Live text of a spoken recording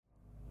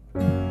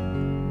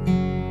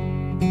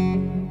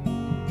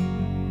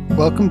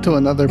Welcome to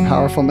another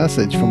powerful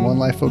message from One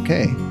Life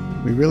OK.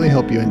 We really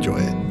hope you enjoy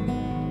it.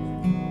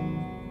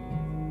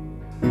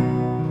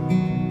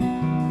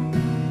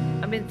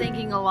 I've been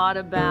thinking a lot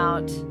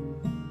about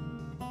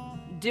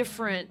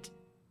different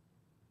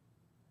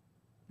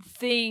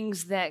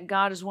things that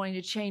God is wanting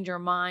to change our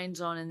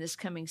minds on in this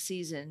coming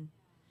season.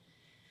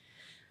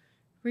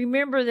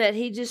 Remember that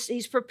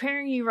He's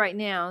preparing you right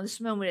now,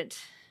 this moment at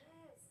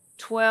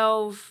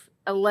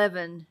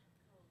 12:11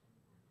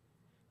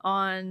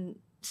 on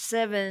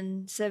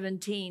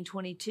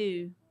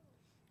 7/17/22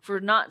 for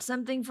not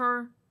something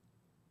for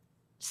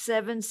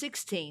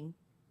 7/16.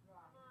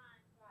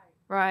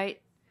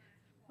 Right?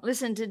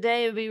 Listen,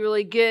 today would be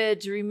really good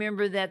to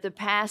remember that the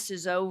past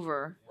is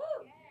over.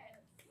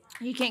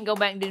 You can't go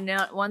back and do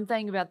not one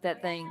thing about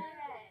that thing.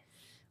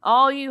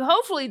 All you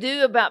hopefully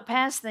do about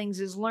past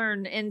things is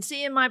learn. And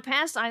see, in my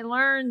past, I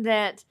learned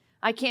that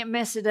I can't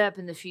mess it up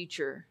in the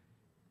future.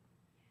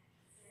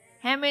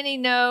 How many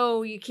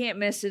know you can't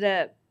mess it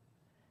up?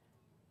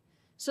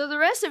 So the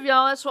rest of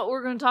y'all, that's what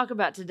we're going to talk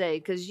about today,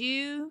 because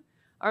you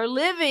are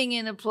living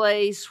in a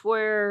place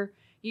where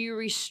you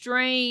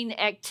restrain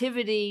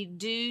activity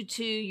due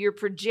to your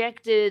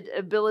projected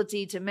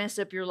ability to mess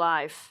up your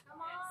life.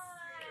 Come on,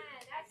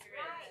 that's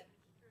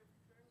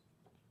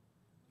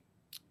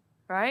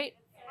right. Right?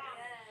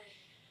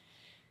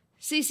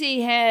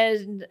 Cece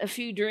had a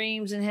few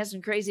dreams and had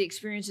some crazy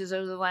experiences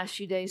over the last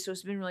few days, so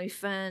it's been really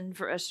fun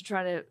for us to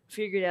try to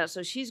figure it out.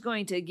 So she's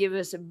going to give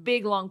us a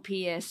big, long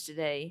PS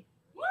today.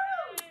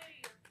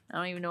 I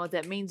don't even know what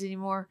that means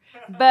anymore,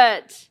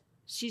 but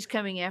she's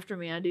coming after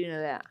me. I do know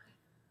that.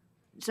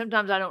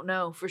 Sometimes I don't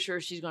know for sure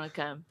she's going to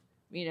come.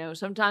 You know,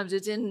 sometimes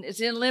it's in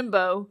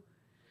limbo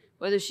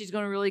whether she's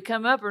going to really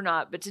come up or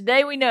not. But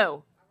today we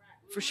know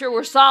for sure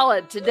we're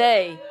solid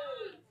today.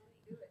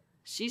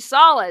 She's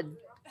solid.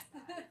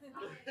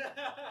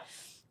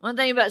 One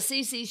thing about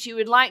Cece, she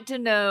would like to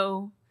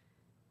know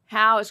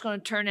how it's going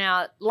to turn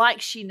out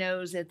like she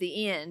knows at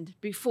the end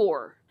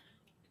before.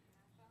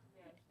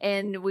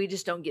 And we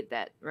just don't get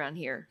that around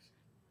here.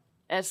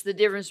 That's the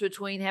difference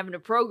between having a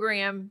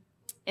program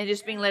and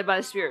just being led by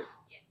the Spirit.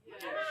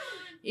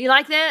 You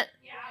like that?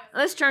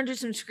 Let's turn to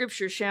some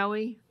scripture, shall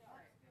we?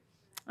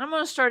 I'm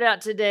going to start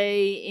out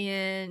today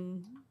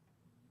in...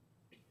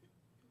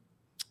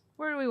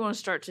 Where do we want to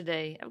start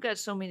today? I've got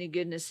so many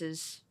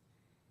goodnesses.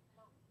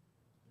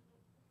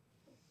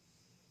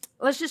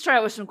 Let's just start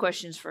out with some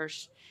questions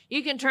first.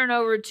 You can turn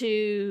over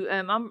to...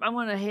 I'm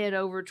going to head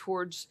over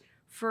towards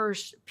 1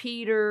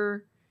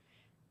 Peter...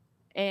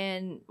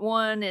 and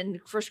 1 and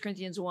 1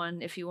 Corinthians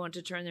 1, if you want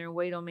to turn there and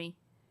wait on me.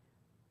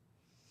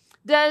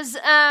 Does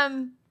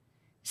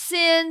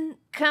sin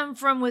come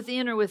from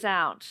within or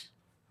without?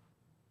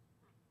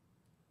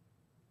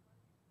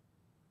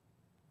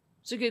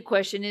 It's a good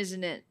question,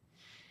 isn't it?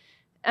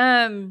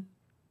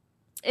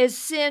 Is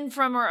sin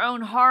from our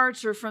own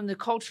hearts or from the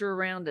culture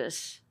around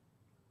us?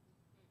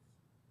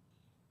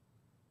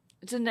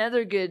 It's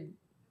another good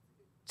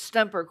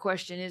stumper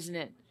question, isn't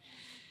it?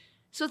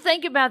 So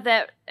think about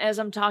that as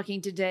I'm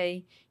talking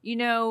today. You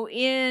know,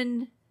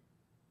 in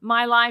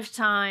my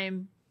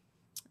lifetime,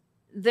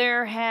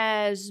 there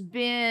has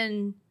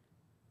been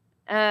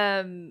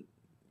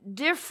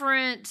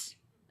different,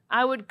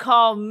 I would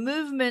call,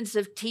 movements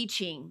of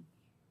teaching.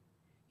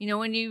 You know,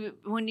 when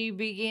you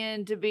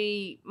begin to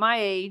be my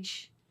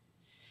age,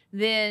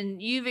 then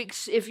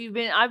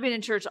I've been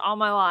in church all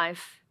my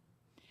life,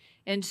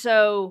 and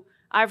so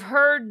I've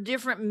heard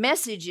different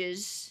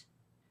messages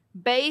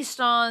based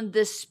on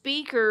the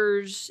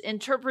speaker's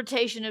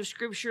interpretation of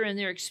Scripture and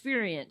their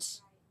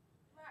experience.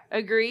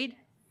 Agreed?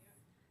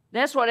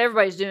 That's what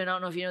everybody's doing. I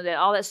don't know if you know that.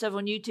 All that stuff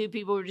on YouTube,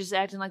 people are just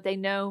acting like they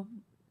know.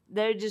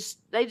 They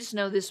just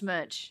know this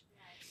much.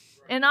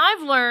 And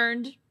I've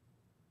learned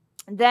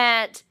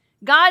that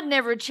God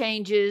never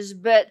changes,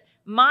 but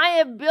my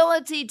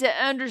ability to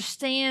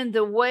understand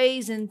the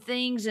ways and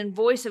things and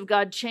voice of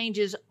God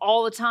changes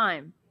all the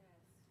time.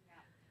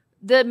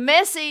 The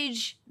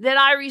message that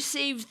I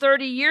received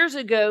 30 years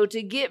ago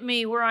to get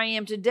me where I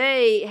am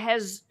today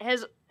has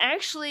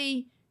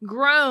actually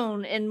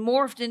grown and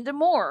morphed into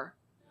more.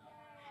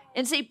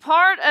 And see,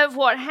 part of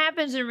what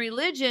happens in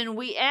religion,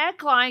 we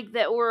act like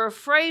that we're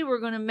afraid we're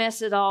going to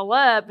mess it all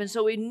up. And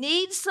so we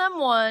need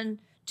someone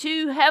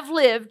to have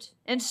lived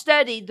and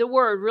studied the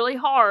Word really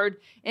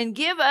hard and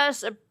give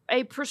us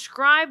a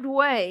prescribed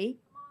way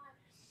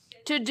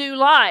to do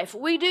life.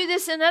 We do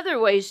this in other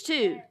ways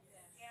too.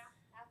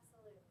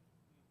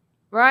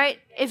 Right?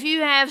 If you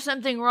have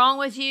something wrong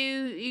with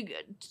you,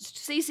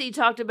 Cece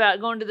talked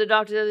about going to the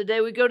doctor the other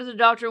day. We go to the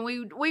doctor and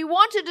we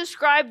want to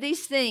describe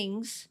these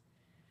things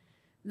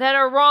that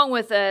are wrong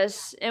with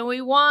us, and we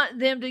want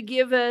them to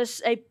give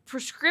us a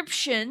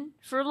prescription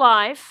for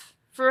life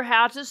for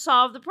how to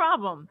solve the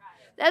problem.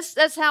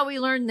 That's how we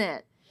learn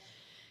that.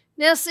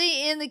 Now,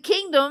 see, in the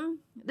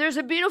kingdom, there's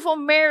a beautiful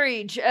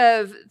marriage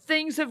of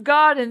things of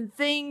God and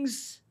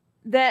things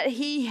that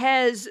He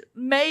has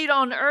made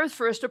on earth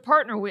for us to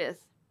partner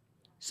with.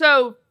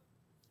 So,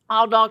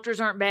 all doctors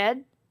aren't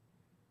bad,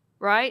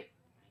 right?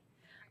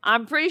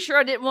 I'm pretty sure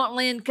I didn't want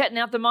Lynn cutting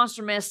out the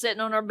monster mess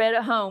sitting on our bed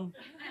at home.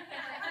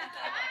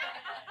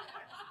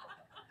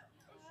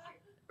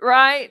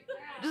 Right?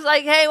 Just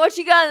like, hey, what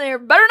you got in there?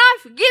 Butter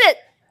knife? Get it.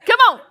 Come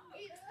on.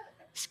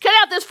 Just cut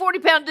out this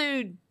 40-pound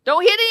dude.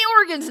 Don't hit any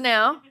organs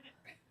now.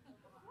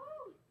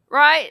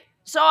 Right?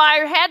 So I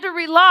had to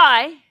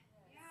rely.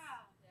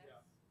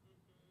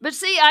 But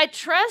see, I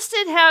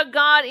trusted how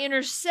God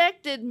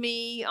intersected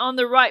me on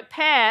the right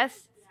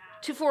path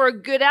for a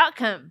good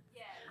outcome.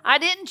 I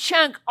didn't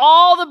chunk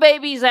all the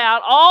babies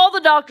out, all the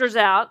doctors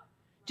out,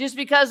 just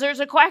because there's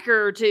a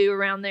quacker or two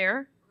around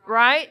there,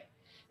 right?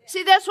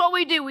 See, that's what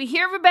we do. We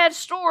hear of a bad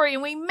story,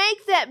 and we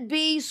make that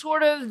be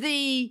sort of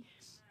the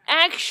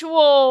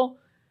actual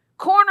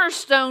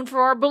cornerstone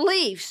for our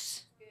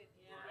beliefs.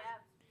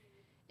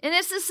 And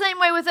it's the same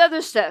way with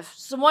other stuff.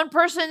 So one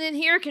person in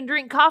here can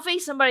drink coffee.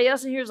 Somebody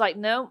else in here is like,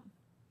 no.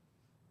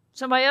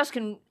 Somebody else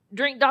can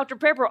drink Dr.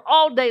 Pepper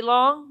all day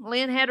long.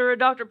 Lynn had her a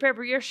Dr.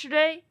 Pepper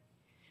yesterday.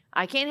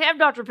 I can't have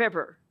Dr.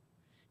 Pepper.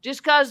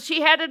 Just because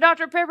she had a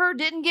Dr. Pepper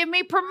didn't give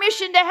me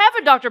permission to have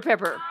a Dr.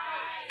 Pepper.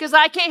 Because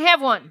I can't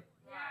have one.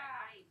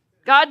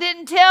 God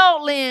didn't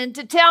tell Lynn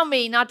to tell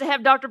me not to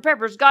have Dr.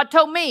 Peppers. God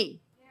told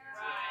me.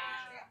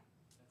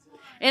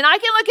 And I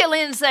can look at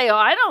Lynn and say, oh,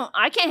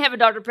 I can't have a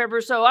Dr.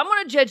 Pepper, so I'm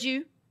going to judge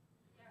you.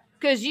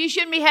 Because you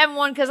shouldn't be having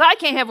one because I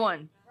can't have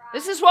one.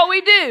 This is what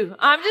we do.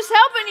 I'm just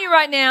helping you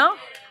right now.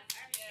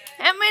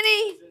 How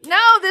many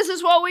know this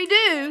is what we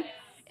do?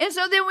 And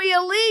so then we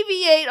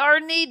alleviate our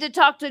need to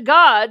talk to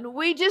God.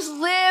 We just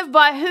live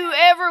by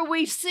whoever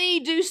we see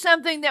do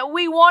something that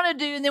we want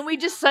to do, and then we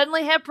just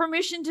suddenly have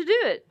permission to do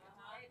it.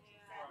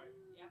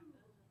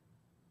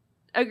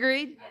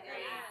 Agreed?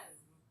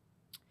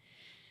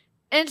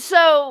 And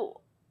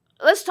so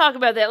let's talk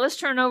about that. Let's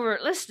turn over.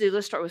 Let's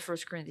start with 1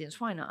 Corinthians.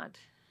 Why not?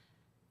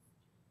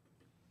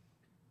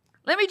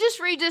 Let me just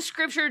read this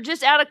scripture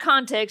just out of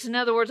context. In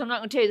other words, I'm not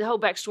going to tell you the whole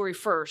backstory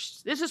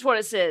first. This is what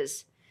it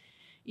says.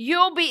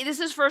 This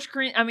is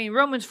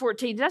Romans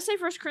 14. Did I say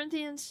 1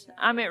 Corinthians?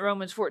 I meant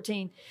Romans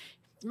 14.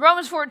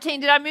 Romans 14,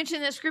 did I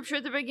mention that scripture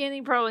at the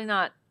beginning? Probably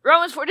not.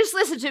 Romans 4, just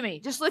listen to me.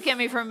 Just look at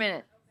me for a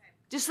minute.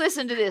 Just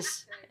listen to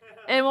this,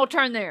 and we'll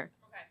turn there.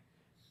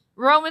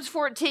 Romans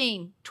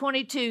 14,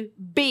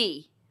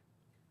 22b.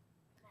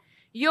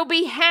 You'll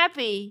be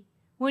happy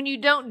when you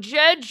don't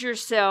judge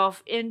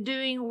yourself in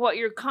doing what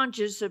your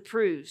conscience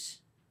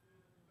approves.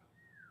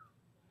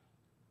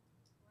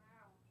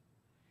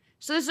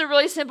 So this is a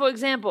really simple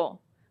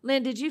example.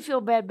 Lynn, did you feel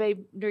bad,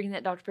 babe, during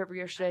that Dr. Pepper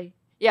yesterday?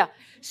 Yeah.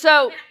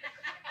 So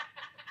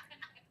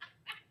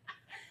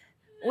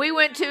we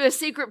went to a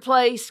secret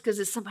place because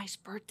it's somebody's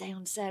birthday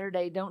on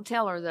Saturday. Don't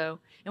tell her, though.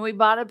 And we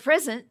bought a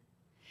present.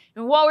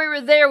 And while we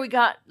were there,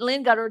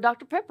 Lynn got her a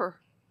Dr.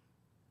 Pepper.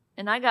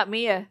 And I got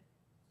me a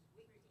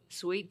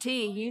sweet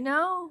tea,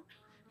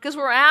 because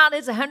we're out.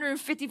 It's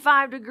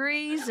 155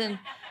 degrees. And,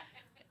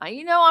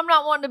 I'm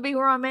not wanting to be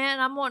where I'm at.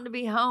 I'm wanting to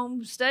be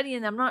home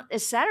studying.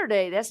 It's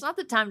Saturday. That's not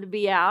the time to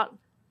be out,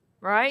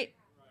 right?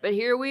 But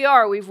here we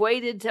are. We've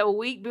waited till a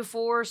week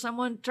before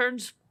someone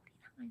turns,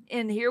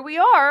 and here we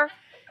are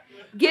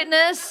getting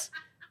us.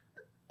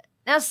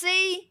 Now,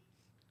 see,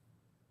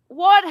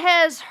 what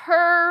has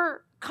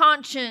her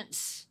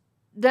conscience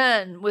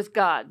done with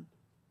God?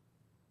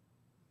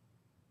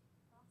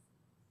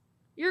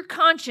 Your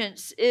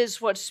conscience is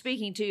what's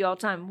speaking to you all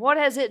the time. What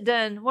has it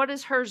done? What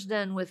has hers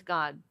done with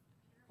God?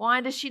 Why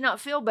does she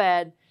not feel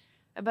bad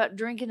about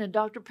drinking a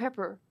Dr.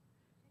 Pepper?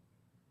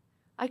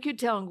 I could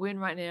tell Gwen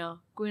right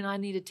now, Gwen, I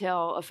need to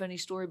tell a funny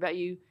story about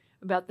you,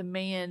 about the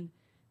man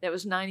that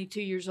was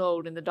 92 years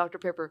old and the Dr.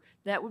 Pepper.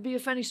 That would be a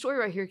funny story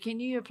right here. Can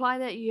you apply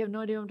that? You have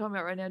no idea what I'm talking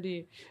about right now, do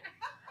you?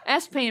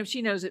 Ask Pam,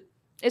 she knows it.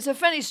 It's a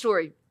funny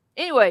story.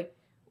 Anyway,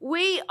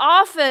 we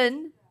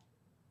often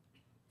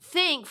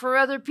think for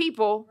other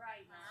people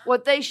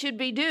what they should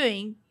be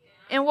doing.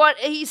 And what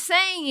he's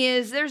saying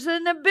is there's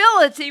an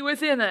ability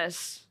within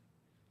us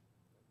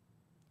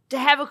to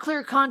have a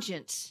clear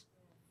conscience.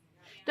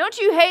 Don't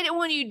you hate it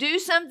when you do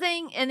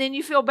something and then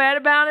you feel bad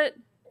about it?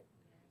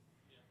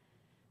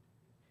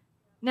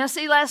 Now,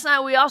 see, last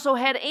night we also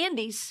had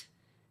Andy's.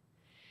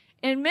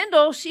 And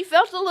Mendel, she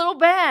felt a little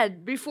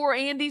bad before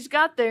Andy's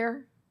got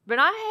there. But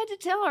I had to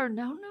tell her,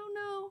 no.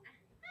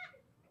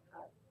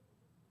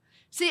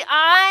 See,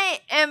 I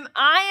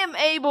am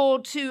able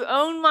to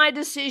own my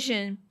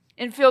decision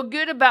and feel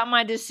good about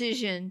my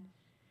decision.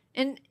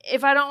 And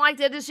if I don't like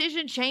that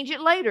decision, change it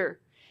later.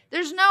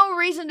 There's no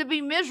reason to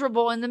be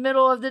miserable in the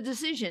middle of the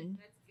decision.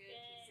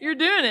 You're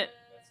doing it.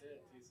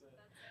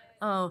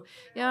 Oh,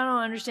 yeah, I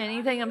don't understand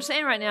anything I'm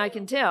saying right now, I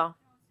can tell.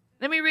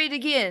 Let me read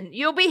again.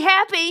 You'll be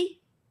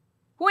happy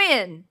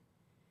when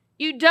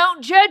you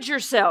don't judge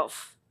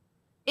yourself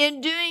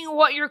in doing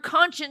what your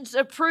conscience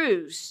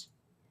approves.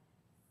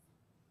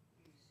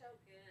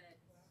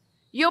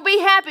 You'll be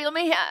happy.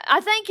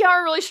 I think y'all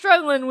are really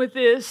struggling with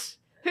this.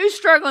 Who's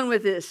struggling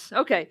with this?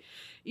 Okay.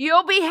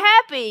 You'll be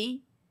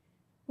happy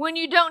when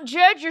you don't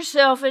judge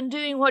yourself in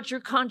doing what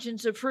your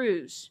conscience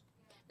approves.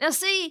 Now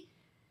see,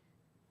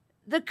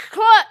 the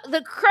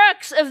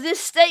crux of this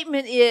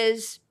statement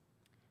is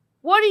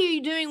What are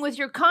you doing with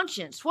your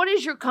conscience? What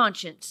is your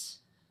conscience?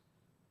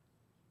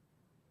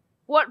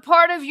 What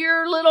part of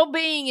your little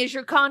being is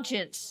your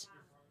conscience?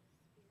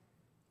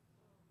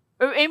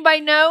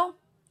 Anybody know?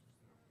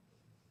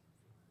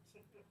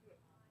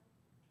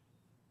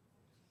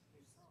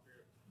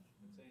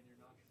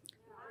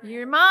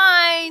 Your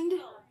mind.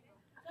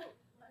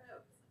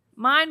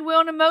 Mind, will,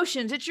 and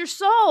emotions. It's your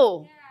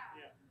soul.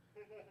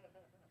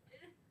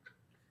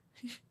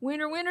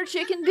 Winner, winner,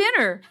 chicken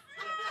dinner.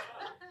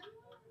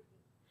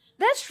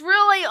 That's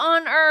really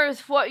on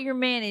earth what you're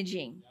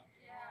managing.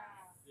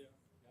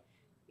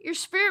 Your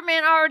spirit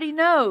man already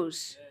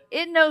knows.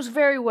 It knows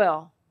very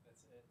well.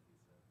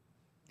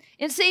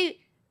 And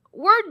see,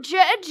 we're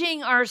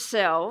judging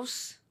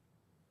ourselves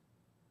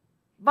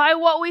by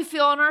what we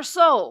feel in our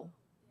soul.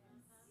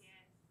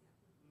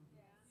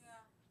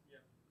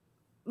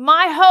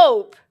 My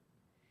hope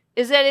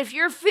is that if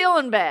you're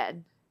feeling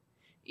bad,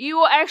 you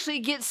will actually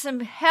get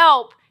some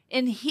help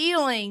in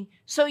healing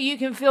so you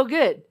can feel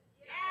good.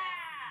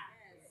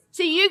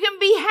 See, you can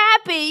be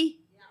happy.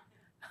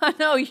 I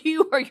know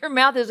your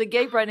mouth is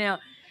agape right now.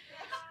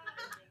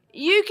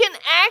 You can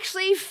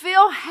actually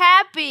feel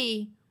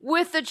happy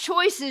with the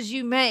choices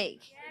you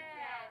make.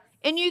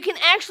 And you can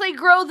actually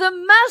grow the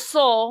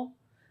muscle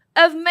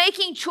of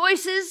making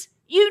choices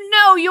you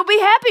know you'll be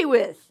happy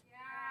with.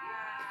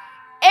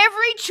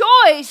 Every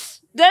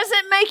choice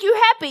doesn't make you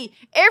happy.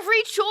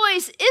 Every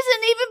choice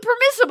isn't even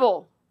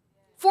permissible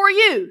for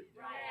you.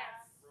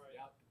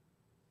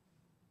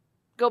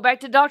 Go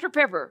back to Dr.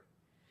 Pepper.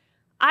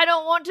 I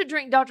don't want to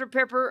drink Dr.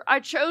 Pepper. I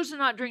chose to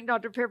not drink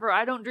Dr. Pepper.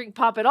 I don't drink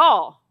pop at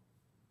all.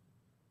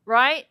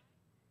 Right?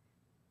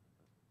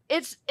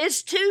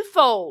 It's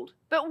twofold.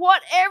 But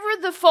whatever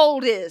the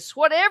fold is,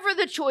 whatever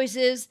the choice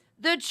is,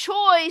 the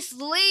choice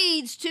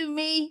leads to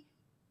me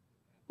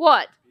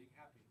what?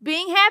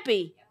 Being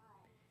happy.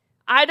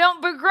 I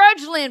don't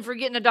begrudge Lynn for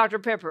getting a Dr.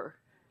 Pepper.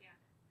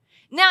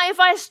 Now, if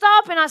I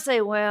stop and I say,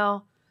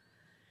 well,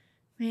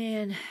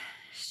 man,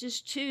 it's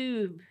just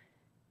too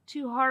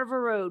hard of a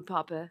road,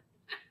 Papa.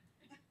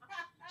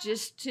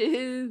 Just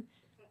too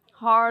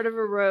hard of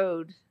a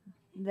road.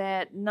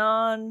 That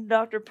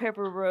non-Dr.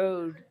 Pepper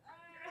road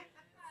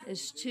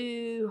is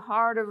too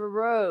hard of a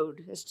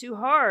road. It's too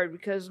hard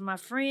because my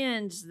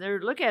friends,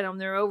 look at them.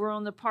 They're over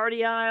on the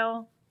party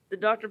aisle, the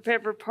Dr.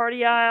 Pepper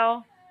party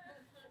aisle.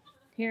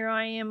 Here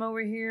I am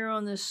over here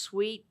on the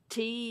sweet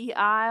tea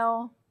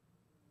aisle.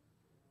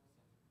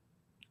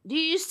 Do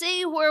you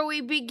see where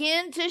we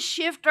begin to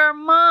shift our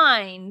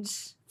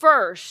minds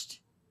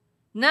first?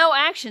 No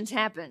actions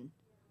happen.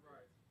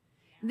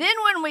 Then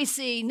when we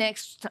see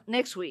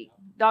next week,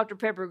 Dr.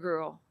 Pepper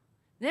Girl,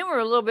 then we're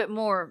a little bit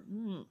more,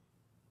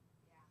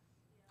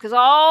 because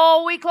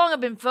all week long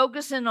I've been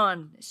focusing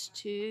on, it's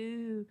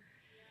too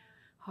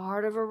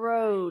hard of a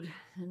road.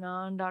 The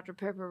non-Dr.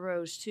 Pepper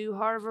road is too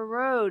hard of a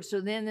road. So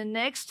then the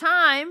next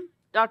time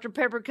Dr.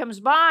 Pepper comes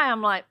by,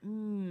 I'm like,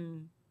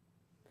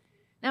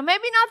 Now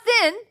maybe not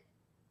then.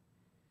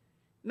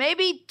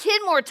 Maybe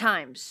 10 more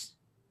times.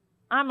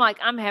 I'm like,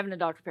 I'm having a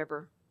Dr.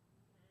 Pepper.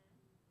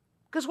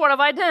 Because what have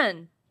I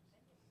done?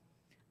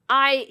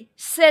 I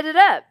set it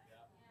up.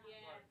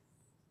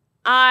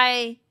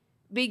 I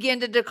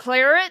begin to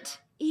declare it,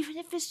 even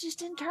if it's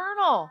just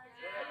internal.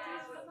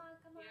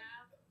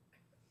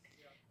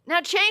 Now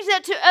change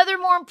that to other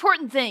more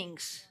important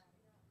things.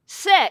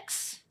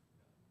 Sex.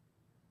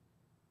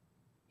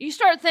 You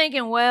start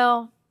thinking,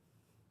 well,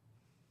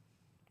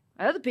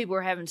 other people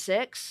are having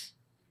sex.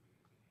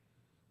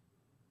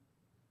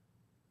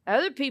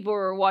 Other people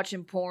are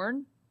watching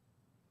porn.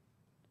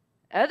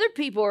 Other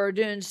people are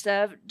doing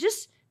stuff.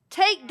 Just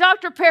take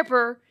Dr.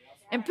 Pepper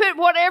and put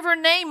whatever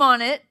name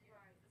on it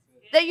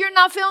that you're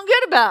not feeling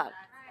good about.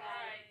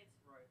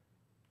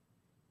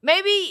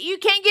 Maybe you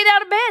can't get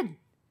out of bed.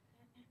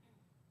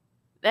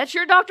 That's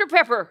your Dr.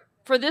 Pepper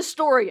for this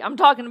story I'm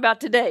talking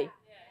about today.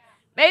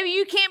 Maybe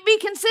you can't be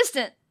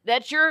consistent.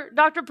 That's your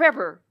Dr.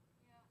 Pepper.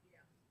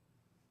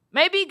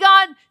 Maybe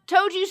God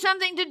told you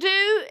something to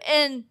do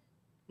and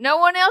no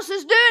one else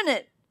is doing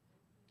it.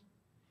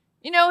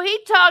 You know, he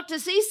talked to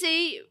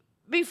Cece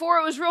before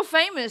it was real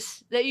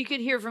famous that you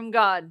could hear from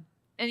God.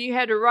 And you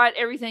had to write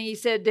everything he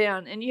said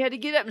down. And you had to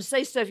get up and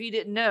say stuff you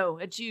didn't know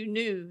that you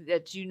knew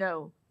that you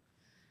know.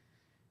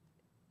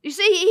 You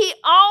see, he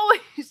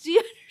always, do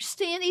you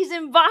understand? He's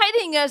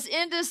inviting us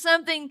into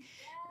something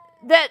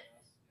that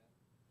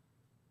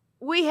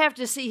we have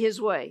to see his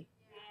way.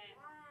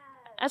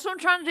 That's what I'm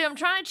trying to do. I'm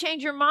trying to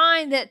change your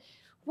mind that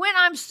when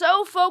I'm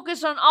so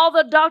focused on all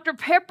the Dr.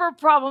 Pepper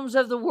problems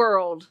of the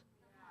world,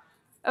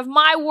 of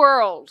my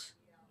world,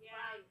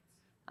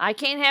 I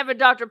can't have a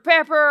Dr.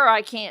 Pepper,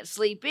 I can't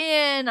sleep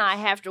in, I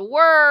have to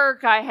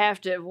work, I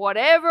have to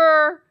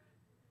whatever,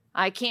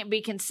 I can't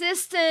be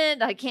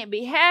consistent, I can't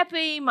be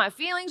happy, my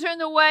feelings are in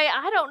the way,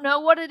 I don't know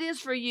what it is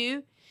for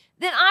you,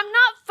 then I'm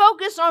not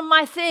focused on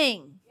my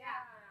thing.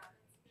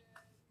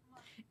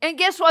 And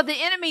guess what?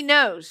 The enemy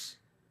knows.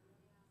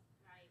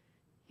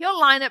 He'll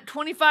line up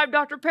 25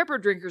 Dr. Pepper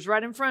drinkers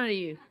right in front of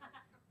you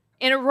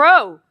in a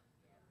row.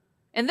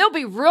 And they'll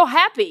be real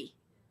happy.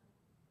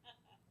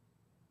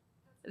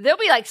 They'll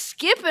be like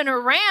skipping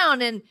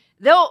around, and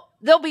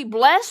they'll be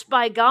blessed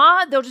by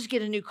God. They'll just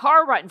get a new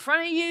car right in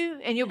front of you,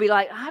 and you'll be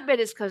like, I bet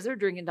it's because they're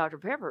drinking Dr.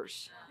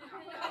 Peppers.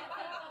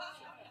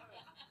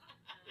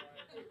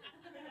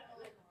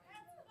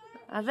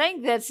 I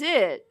think that's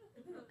it.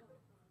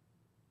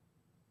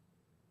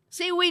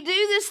 See, we do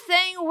this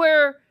thing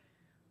where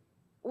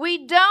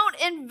we don't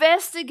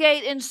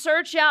investigate and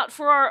search out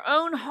for our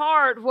own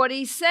heart what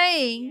he's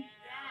saying.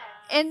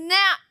 And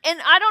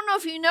I don't know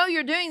if you know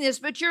you're doing this,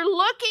 but you're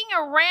looking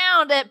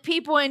around at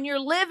people and you're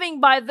living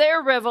by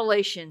their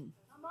revelation.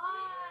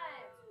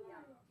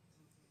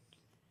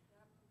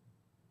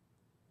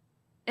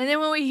 And then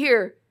when we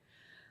hear,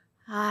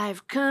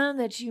 I've come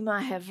that you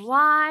might have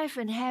life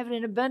and have it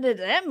in abundance,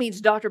 that means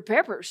Dr.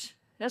 Peppers.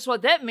 That's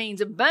what that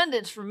means.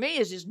 Abundance for me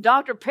is just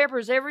Dr.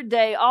 Peppers every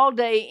day, all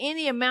day,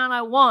 any amount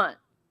I want.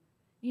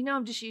 You know,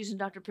 I'm just using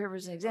Dr. Pepper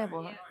as an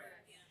example. Huh?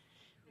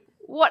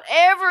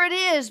 Whatever it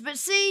is. But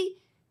see,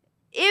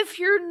 if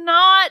you're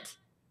not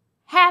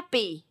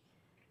happy,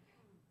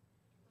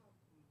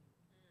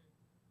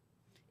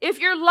 if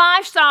your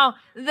lifestyle,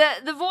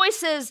 the voice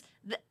says,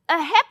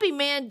 a happy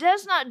man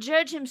does not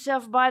judge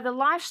himself by the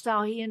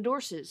lifestyle he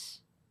endorses.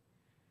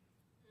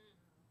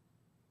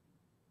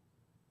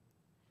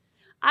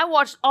 I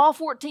watched all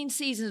 14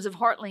 seasons of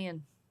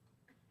Heartland.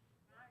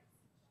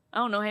 I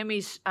don't know how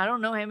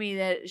many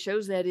that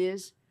shows that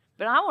is,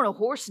 but I want a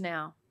horse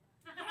now.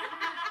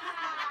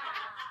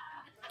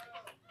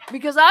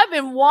 Because I've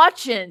been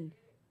watching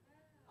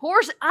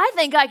horse. I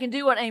think I can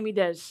do what Amy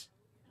does.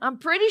 I'm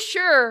pretty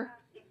sure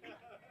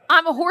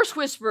I'm a horse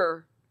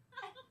whisperer.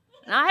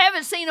 And I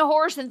haven't seen a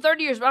horse in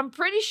 30 years, but I'm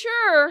pretty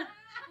sure.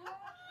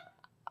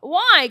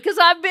 Why? Because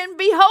I've been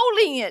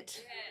beholding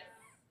it.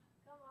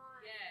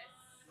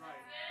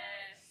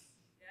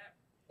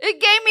 It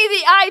gave me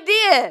the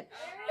idea.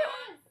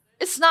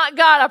 It's not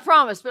God, I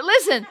promise. But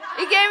listen,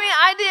 it gave me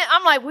an idea.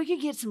 I'm like, we could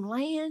get some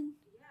land.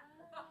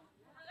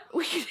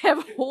 We could have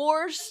a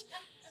horse.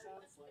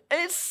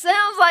 It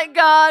sounds like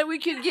God. We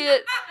could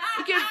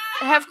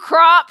have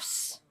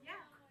crops.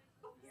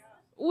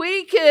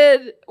 We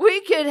could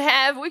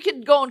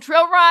go on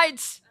trail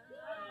rides.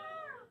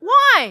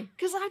 Why?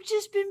 Because I've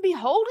just been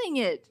beholding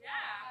it.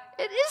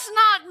 It is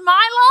not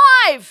my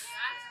life.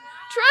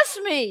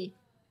 Trust me.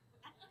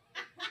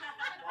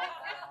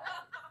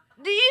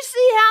 Do you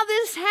see how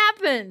this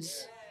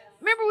happens?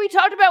 Remember we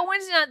talked about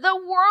Wednesday night. The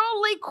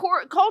worldly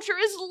culture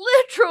is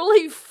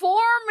literally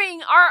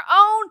forming our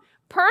own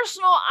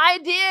personal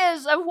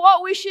ideas of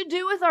what we should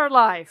do with our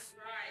life.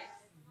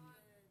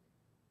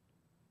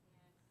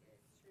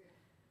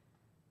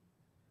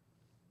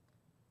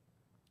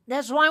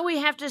 That's why we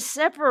have to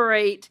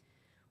separate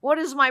what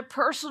is my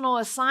personal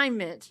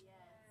assignment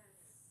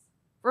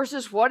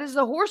versus what is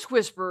the horse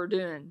whisperer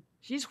doing.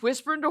 She's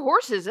whispering to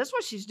horses. That's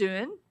what she's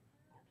doing.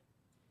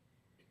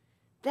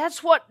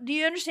 Do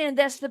you understand?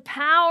 That's the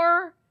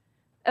power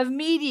of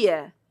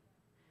media.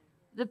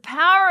 The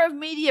power of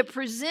media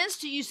presents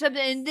to you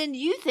something and then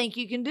you think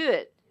you can do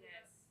it.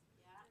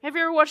 Have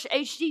you ever watched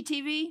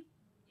HGTV?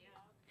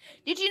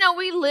 Did you know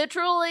we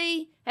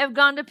literally have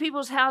gone to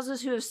people's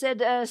houses who have said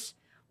to us,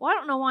 well, I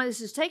don't know why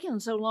this is taking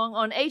so long.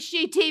 On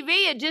HGTV,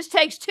 it just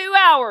takes 2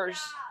 hours.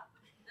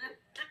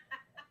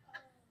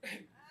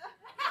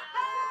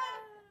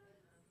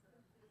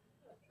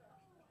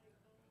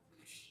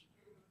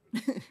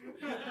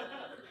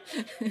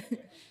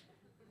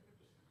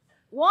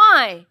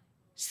 Why?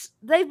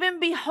 They've been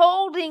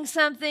beholding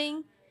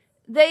something.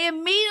 They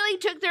immediately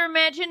took their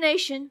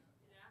imagination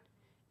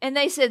and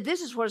they said, this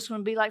is what it's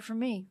going to be like for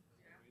me.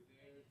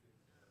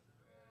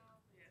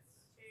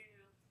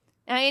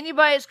 Now,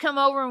 anybody that's come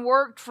over and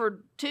worked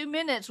for 2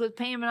 minutes with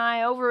Pam and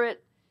I over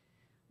at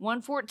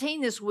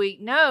 114 this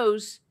week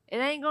knows it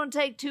ain't going to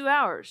take 2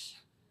 hours.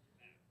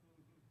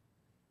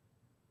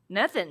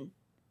 Nothing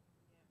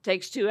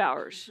takes 2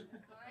 hours.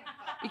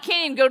 You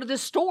can't even go to the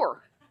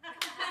store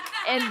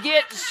and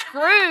get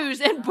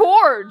screws and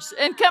boards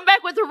and come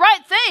back with the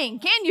right thing,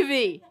 can you,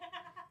 V?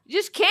 You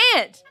just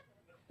can't.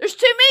 There's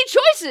too many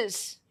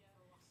choices.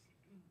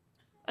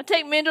 I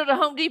take Mendel to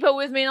Home Depot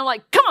with me, and I'm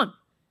like, come on.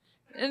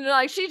 And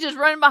like she's just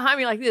running behind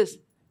me like this.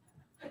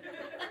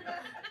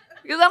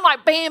 Because I'm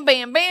like, bam,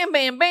 bam, bam,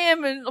 bam,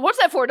 bam. And what's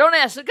that for? Don't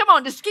ask. Come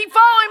on, just keep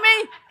following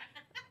me.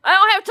 I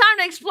don't have time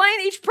to explain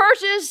each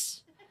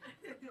purchase.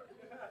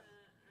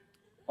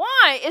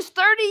 Why? It's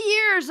 30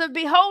 years of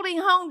beholding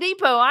Home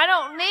Depot. I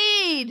don't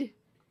need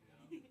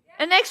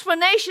an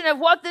explanation of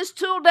what this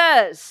tool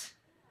does.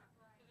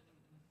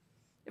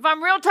 If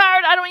I'm real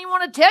tired, I don't even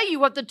want to tell you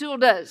what the tool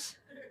does.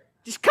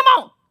 Just come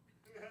on.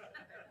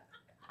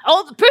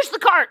 Push the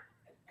cart.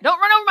 Don't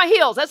run over my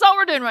heels. That's all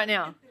we're doing right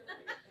now.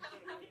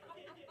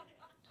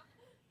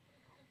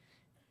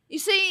 You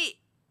see,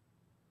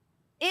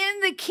 in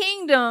the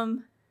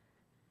kingdom,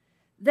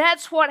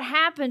 that's what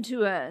happened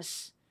to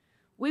us.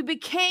 We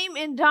became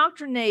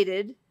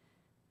indoctrinated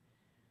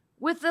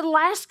with the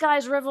last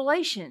guy's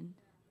revelation.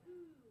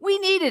 We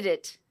needed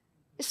it.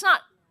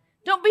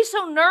 Don't be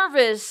so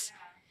nervous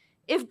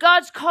if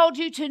God's called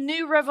you to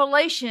new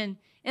revelation.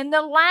 And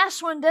the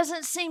last one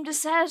doesn't seem to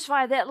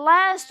satisfy. That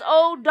last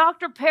old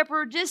Dr.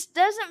 Pepper just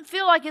doesn't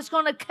feel like it's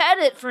going to cut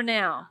it for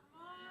now.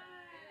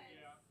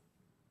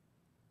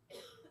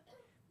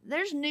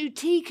 There's new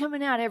tea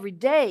coming out every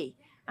day.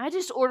 I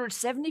just ordered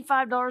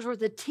 $75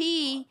 worth of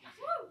tea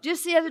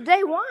just the other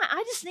day. Why?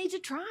 I just need to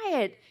try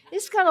it.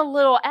 It's got a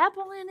little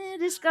apple in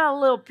it. It's got a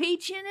little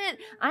peach in it.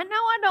 I know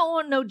I don't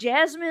want no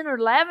jasmine or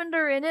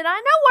lavender in it. I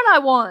know what I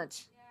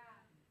want.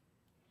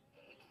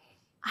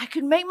 I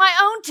could make my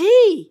own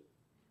tea.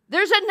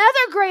 There's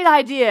another great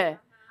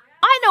idea.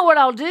 I know what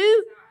I'll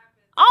do.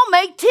 I'll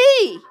make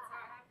tea.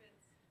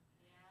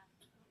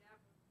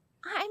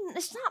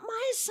 It's not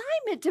my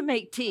assignment to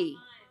make tea.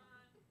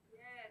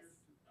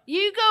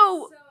 You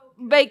go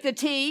bake the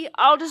tea.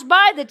 I'll just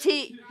buy the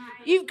tea.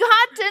 You've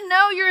got to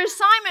know your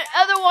assignment.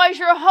 Otherwise,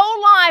 your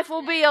whole life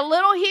will be a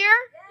little here.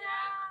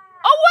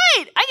 Oh,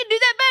 wait, I can do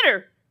that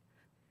better.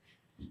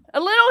 A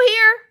little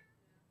here.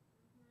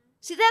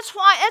 See, that's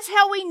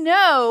how we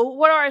know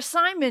what our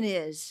assignment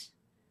is.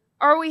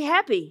 Are we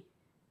happy?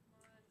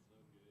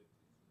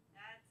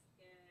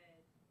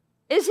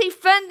 Is he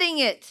funding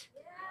it?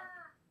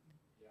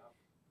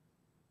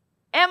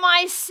 Am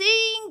I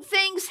seeing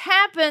things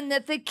happen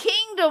that the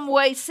kingdom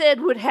way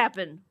said would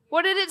happen?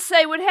 What did it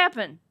say would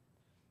happen?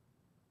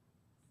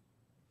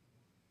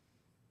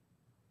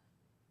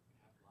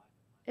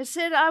 It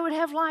said I would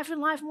have life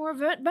and life more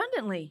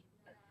abundantly.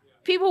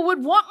 People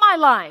would want my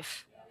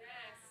life.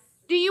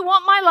 Do you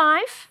want my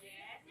life?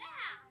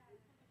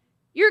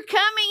 You're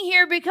coming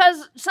here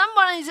because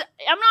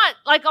I'm not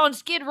like on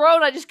Skid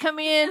Road. I just come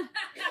in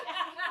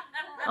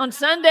on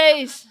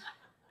Sundays,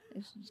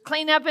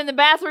 clean up in the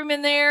bathroom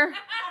in there,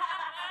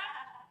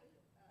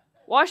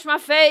 wash my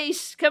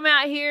face, come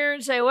out here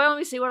and say, well, let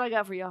me see what I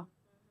got for y'all.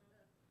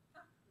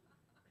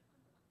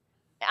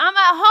 I'm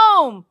at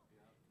home,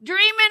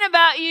 dreaming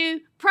about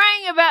you,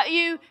 praying about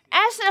you,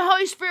 asking the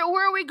Holy Spirit,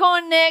 where are we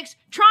going next?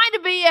 Trying to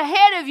be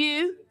ahead of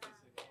you.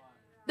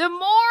 The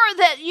more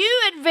that you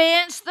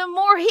advance, the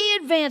more he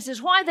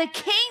advances. Why? The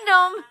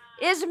kingdom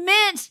is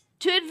meant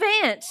to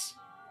advance.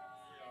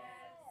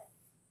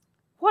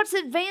 What's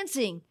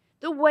advancing?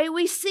 The way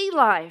we see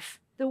life,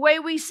 the way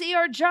we see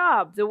our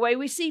job, the way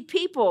we see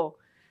people,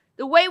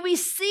 the way we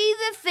see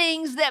the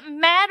things that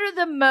matter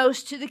the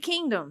most to the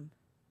kingdom.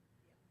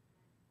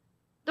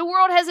 The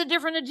world has a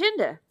different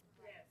agenda.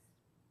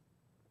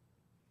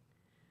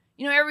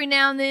 You know, every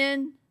now and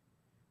then,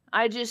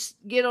 I just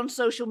get on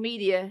social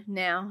media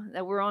now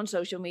that we're on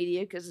social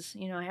media because,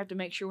 I have to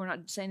make sure we're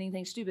not saying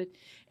anything stupid.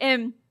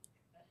 And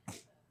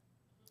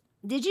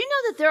did you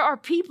know that there are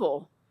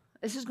people,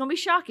 this is going to be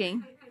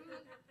shocking,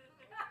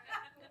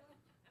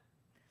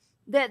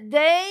 that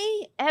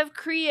they have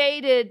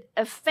created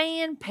a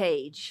fan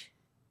page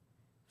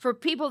for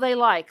people they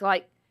like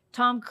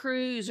Tom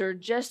Cruise or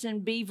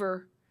Justin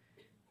Bieber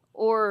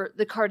or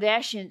the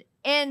Kardashians.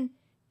 And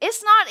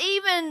it's not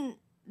even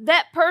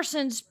that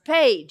person's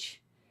page.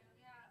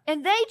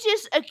 And they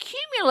just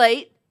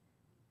accumulate.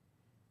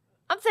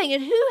 I'm thinking,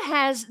 who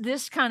has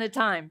this kind of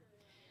time?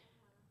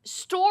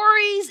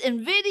 Stories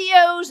and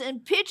videos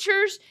and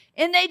pictures,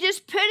 and they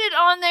just put it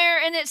on there,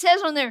 and it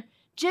says on there,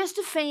 just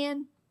a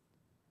fan.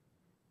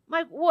 I'm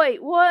like,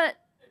 wait, what?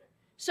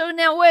 So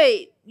now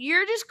wait,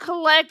 you're just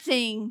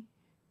collecting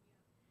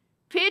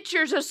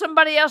pictures of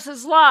somebody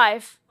else's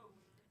life,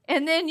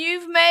 and then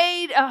you've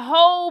made a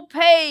whole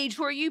page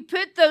where you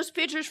put those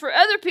pictures for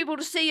other people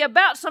to see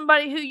about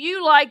somebody who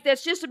you like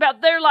that's just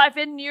about their life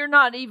and you're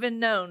not even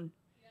known.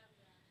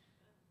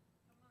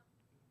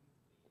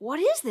 What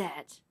is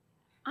that?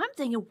 I'm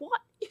thinking, what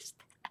is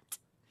that?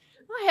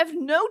 I have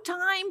no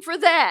time for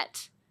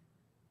that.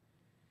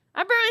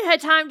 I barely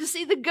had time to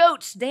see the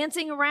goats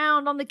dancing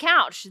around on the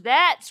couch.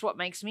 That's what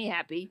makes me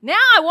happy. Now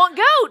I want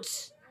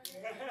goats.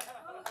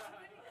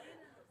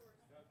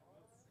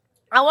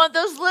 I want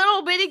those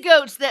little bitty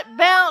goats that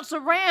bounce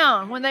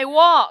around when they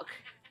walk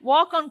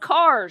on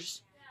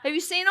cars. Have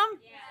you seen them?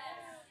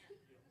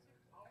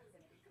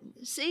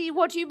 See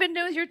what you've been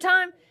doing with your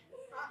time?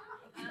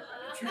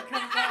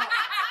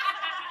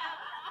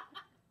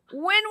 I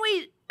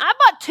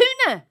bought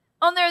tuna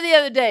on there the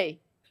other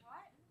day.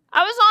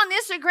 I was on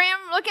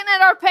Instagram looking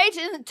at our page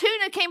and the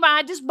tuna came by.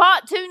 I just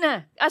bought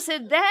tuna. I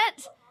said,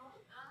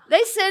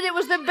 they said it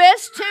was the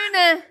best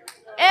tuna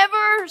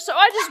ever. So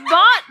I just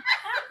bought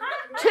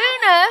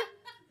tuna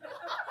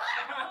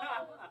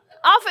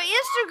off of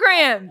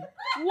Instagram.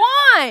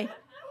 Why?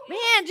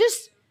 Man,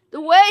 just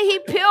the way he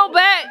peeled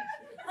back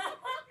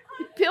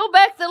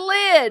the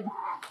lid.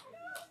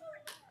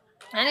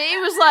 And he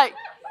was like,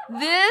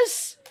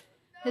 this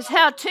is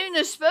how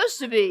tuna's supposed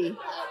to be.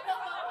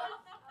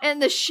 And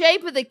the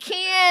shape of the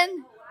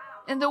can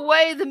and the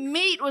way the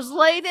meat was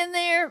laid in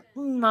there,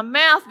 my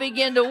mouth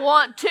began to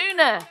want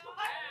tuna.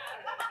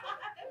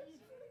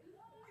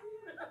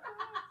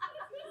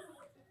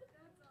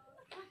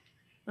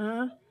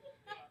 I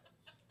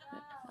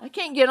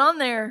can't get on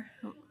there.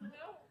 I'll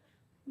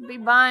be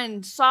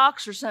buying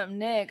socks or something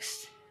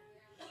next.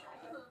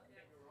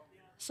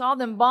 Saw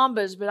them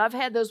Bombas, but I've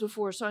had those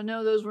before, so I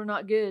know those were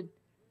not good.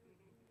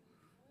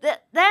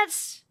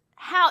 That's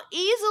how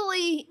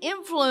easily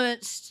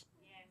influenced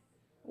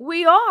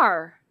we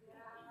are.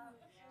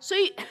 So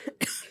you,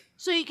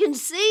 so you can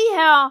see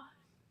how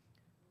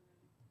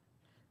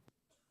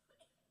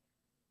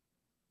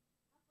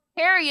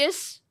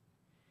precarious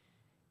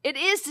it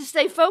is to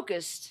stay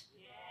focused.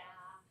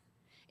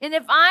 And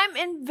if I'm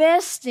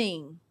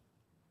investing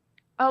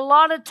a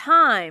lot of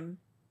time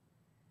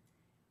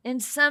in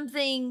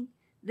something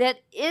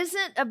that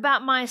isn't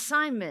about my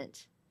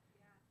assignment,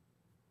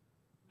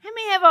 how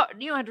many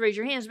you don't have to raise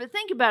your hands, but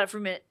think about it for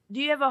a minute.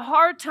 Do you have a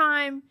hard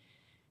time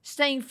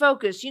staying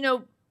focused? You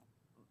know,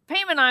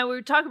 Pam and I,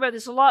 we talk about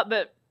this a lot,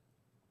 but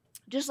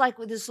just like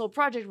with this little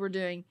project we're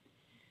doing,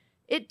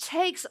 it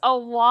takes a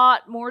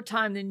lot more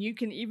time than you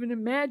can even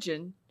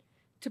imagine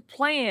to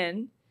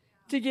plan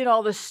to get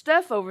all the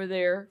stuff over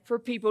there for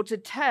people to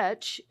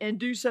touch and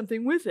do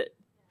something with it.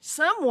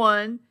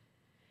 Someone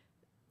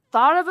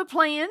thought of a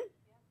plan,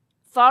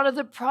 thought of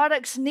the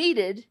products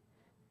needed,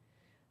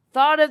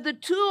 thought of the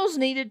tools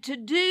needed to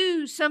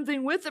do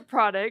something with the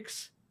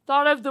products,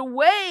 thought of the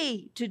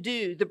way to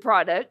do the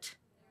product.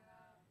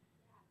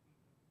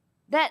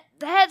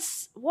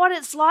 That's what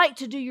it's like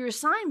to do your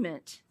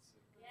assignment.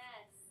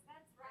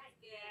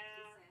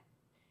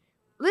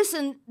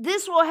 Listen,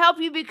 this will help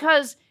you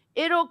because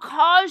it'll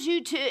cause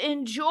you to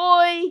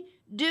enjoy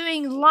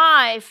doing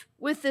life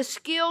with the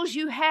skills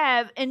you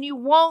have, and you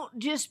won't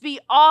just be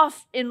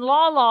off in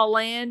la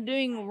land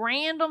doing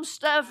random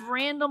stuff,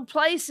 random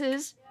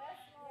places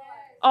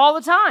all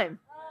the time.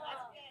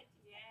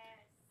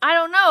 I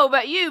don't know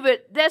about you,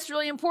 but that's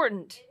really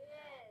important.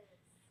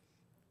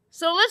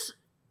 So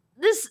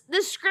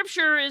this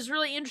scripture is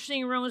really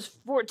interesting in Romans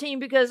 14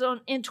 because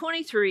in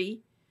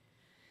 23,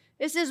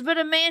 it says, but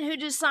a man who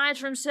decides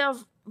for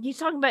himself, he's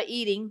talking about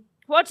eating,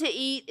 what to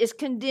eat is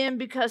condemned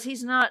because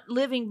he's not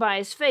living by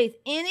his faith.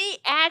 Any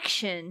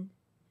action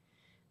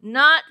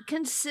not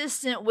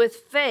consistent with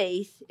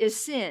faith is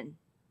sin.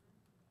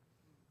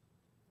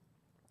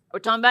 We're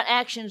talking about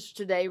actions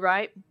today,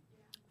 right?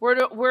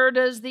 Where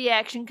does the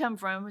action come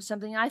from? It's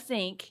something I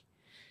think.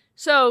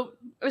 So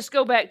let's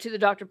go back to the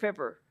Dr.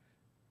 Pepper.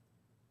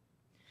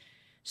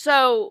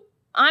 So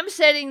I'm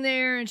sitting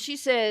there and she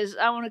says,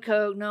 I want a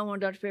Coke. No, I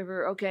want Dr.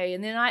 Pepper. Okay.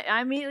 And then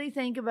I immediately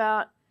think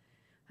about,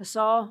 I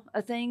saw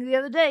a thing the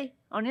other day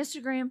on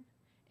Instagram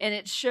and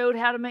it showed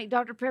how to make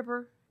Dr.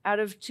 Pepper out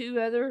of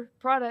 2 other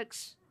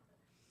products.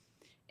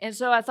 And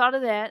so I thought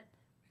of that.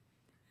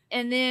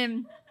 And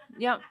then,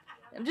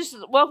 I'm just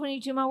welcoming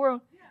you to my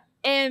world.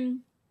 And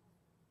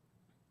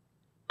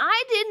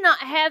I did not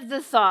have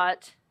the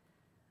thought,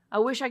 I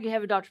wish I could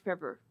have a Dr.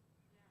 Pepper.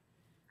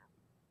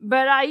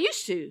 But I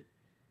used to.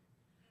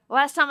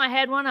 Last time I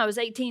had one, I was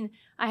 18.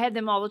 I had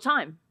them all the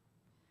time.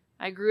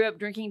 I grew up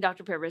drinking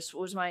Dr. Pepper. It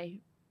was my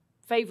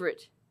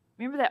favorite.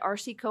 Remember that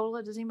RC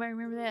Cola? Does anybody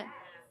remember that?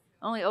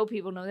 Only old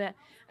people know that.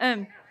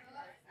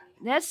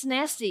 That's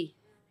nasty.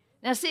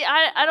 Now, see,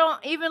 I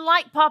don't even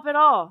like pop at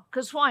all.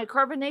 Because why?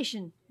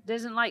 Carbonation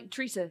doesn't like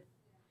Teresa.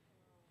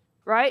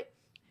 Right?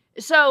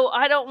 So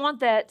I don't want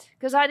that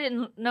because I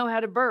didn't know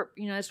how to burp.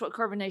 You know, that's what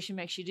carbonation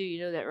makes you do.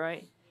 You know that,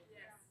 right?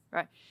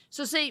 Right.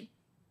 So see,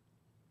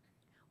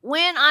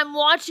 when I'm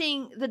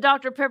watching the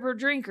Dr. Pepper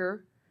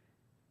drinker,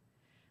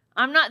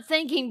 I'm not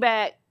thinking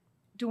back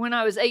to when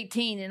I was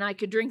 18 and I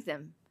could drink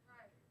them.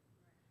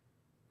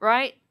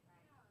 Right?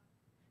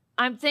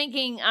 I'm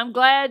thinking, I'm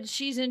glad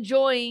she's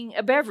enjoying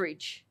a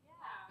beverage.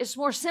 It's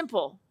more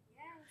simple.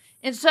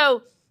 And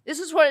so this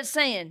is what it's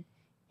saying.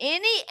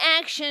 Any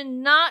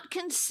action not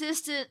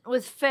consistent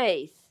with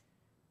faith.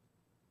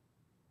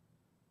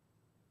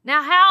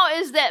 Now, how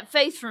is that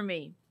faith for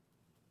me?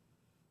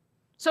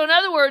 So in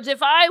other words,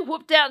 if I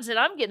whooped out and said,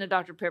 I'm getting a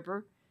Dr.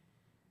 Pepper,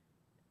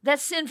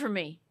 that's sin for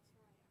me.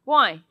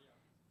 Why?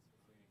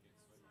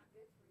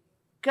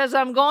 Because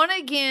I'm going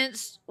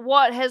against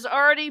what has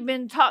already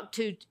been talked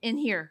to in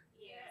here.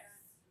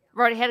 I've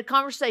already had a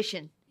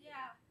conversation.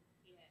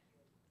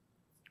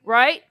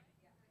 Right?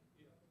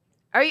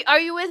 Are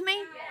you with me?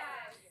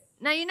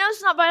 Now, you know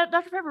it's not by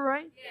Dr. Pepper,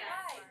 right?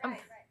 I'm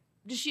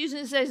just using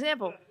this as an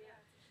example.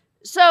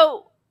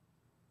 So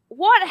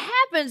what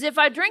happens if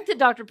I drink the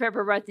Dr.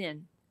 Pepper right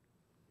then?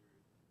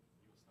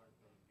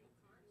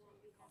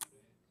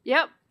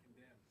 Yep.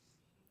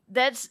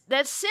 That's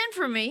sin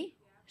for me.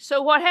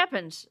 So what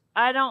happens?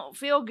 I don't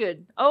feel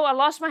good. Oh, I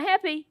lost my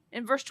happy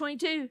in verse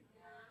 22.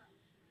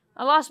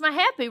 I lost my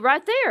happy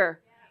right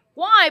there.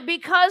 Why?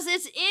 Because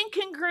it's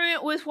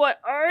incongruent with what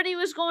already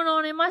was going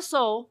on in my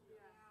soul.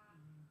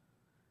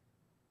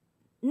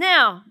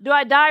 Now, do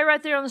I die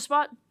right there on the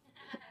spot?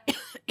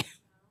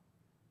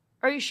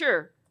 Are you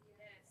sure?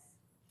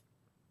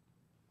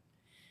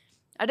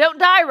 I don't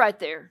die right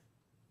there.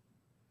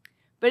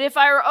 But if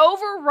I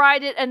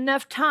override it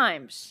enough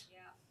times,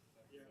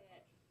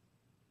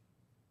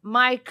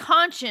 my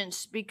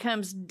conscience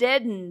becomes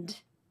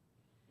deadened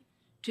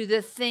to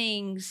the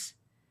things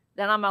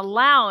that I'm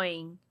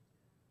allowing,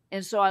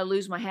 and so I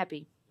lose my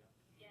happy.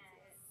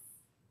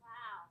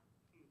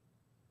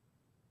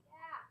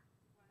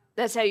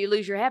 That's how you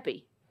lose your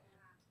happy.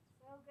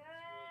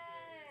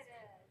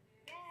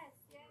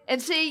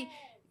 And see,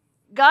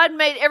 God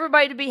made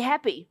everybody to be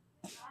happy.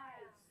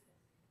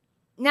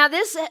 Now,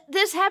 this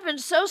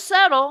happens so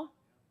subtle.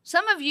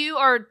 Some of you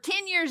are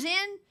 10 years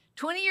in,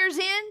 20 years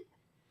in,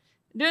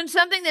 doing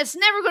something that's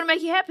never going to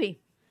make you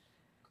happy.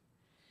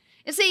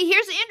 And see,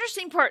 here's the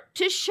interesting part.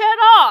 To shut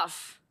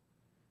off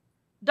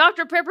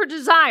Dr. Pepper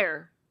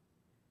desire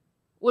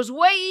was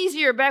way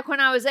easier back when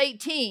I was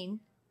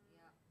 18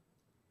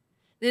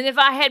 than if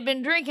I had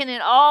been drinking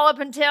it all up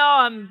until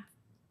I'm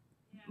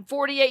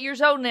 48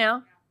 years old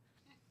now.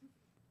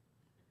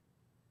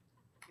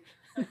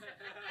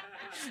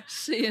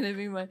 Seeing it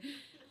anyway.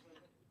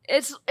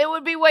 It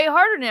would be way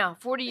harder now,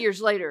 40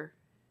 years later.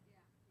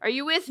 Are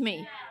you with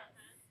me?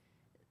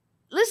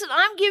 Listen,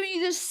 I'm giving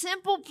you this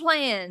simple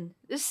plan,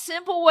 this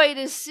simple way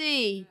to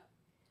see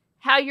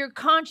how your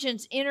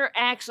conscience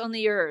interacts on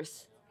the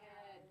earth.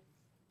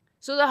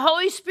 So the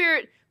Holy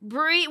Spirit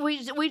breathe.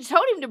 We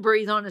told him to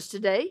breathe on us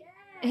today.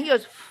 And he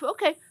goes,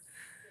 okay.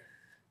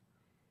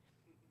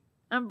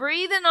 I'm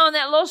breathing on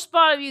that little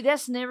spot of you.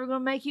 That's never going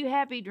to make you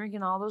happy,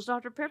 drinking all those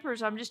Dr.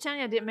 Peppers. I'm just telling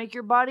you, I didn't make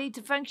your body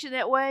to function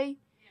that way.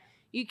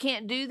 You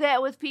can't do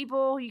that with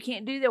people. You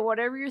can't do that,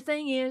 whatever your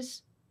thing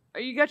is.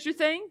 You got your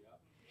thing?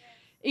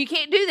 You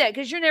can't do that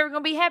because you're never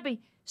going to be happy.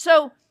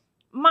 So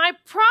my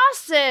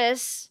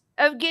process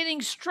of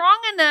getting strong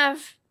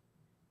enough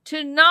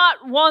to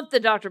not want the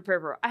Dr.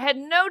 Pepper. I had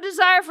no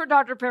desire for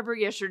Dr. Pepper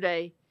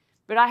yesterday,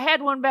 but I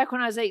had one back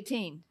when I was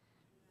 18.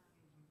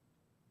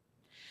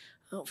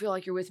 I don't feel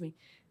like you're with me.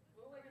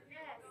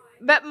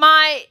 But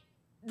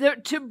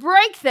to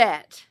break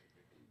that,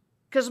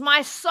 because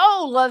my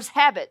soul loves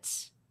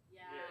habits.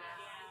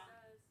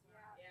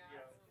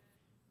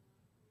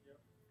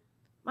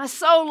 My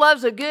soul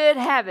loves a good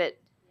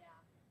habit.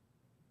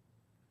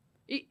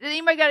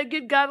 Anybody got a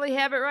good godly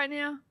habit right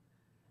now?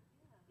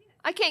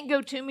 I can't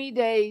go too many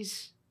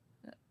days,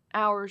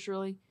 hours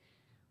really,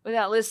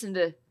 without listening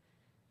to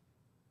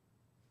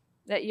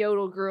that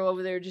yodel girl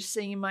over there just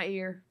singing in my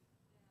ear.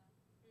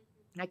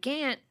 I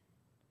can't.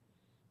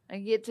 I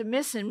get to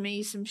missing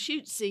me some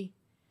shootsy.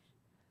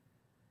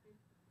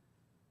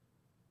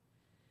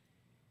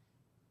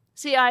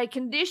 See, I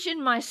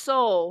conditioned my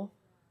soul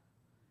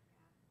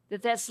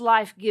that's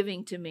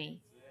life-giving to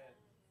me.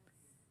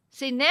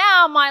 See,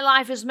 now my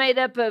life is made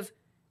up of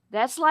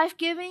that's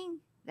life-giving,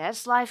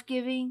 that's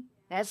life-giving,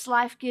 that's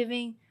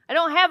life-giving. I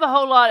don't have a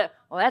whole lot of,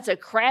 well, that's a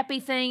crappy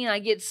thing, and I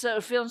get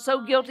feeling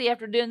so guilty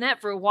after doing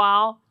that for a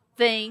while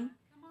thing.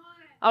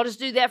 I'll just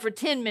do that for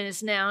 10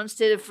 minutes now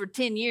instead of for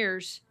 10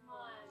 years.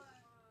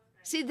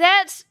 See,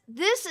 this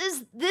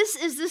is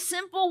the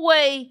simple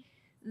way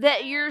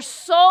that your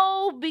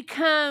soul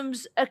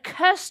becomes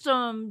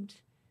accustomed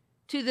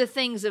to the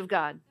things of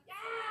God.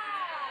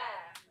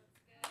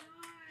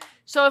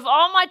 So if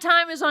all my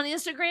time is on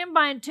Instagram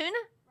buying tuna,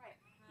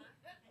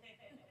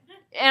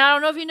 and I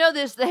don't know if you know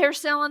this, they're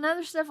selling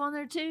other stuff on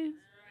there too.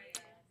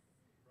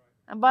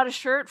 I bought a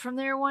shirt from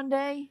there one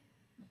day.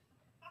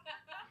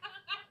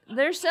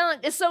 They're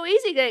selling, it's so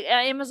easy to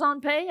Amazon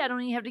Pay. I don't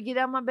even have to get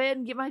out of my bed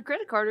and get my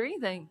credit card or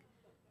anything.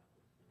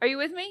 Are you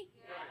with me?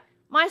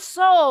 My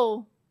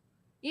soul.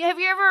 Have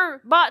you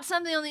ever bought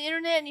something on the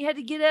internet and you had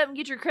to get up and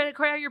get your credit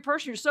card out of your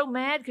purse and you're so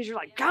mad because you're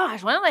like,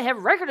 gosh, why don't they have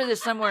a record of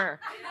this somewhere?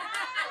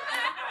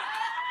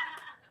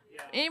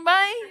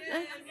 Anybody?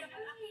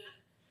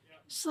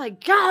 It's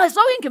like, God, it's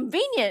so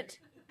inconvenient.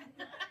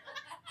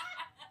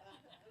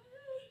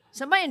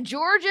 Somebody in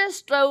Georgia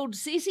stole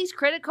Cece's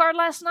credit card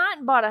last night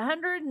and bought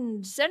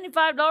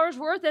 $175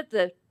 worth at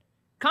the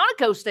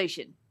Conoco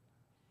station.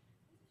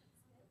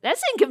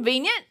 That's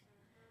inconvenient.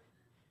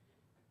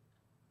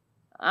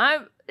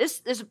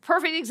 This is a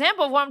perfect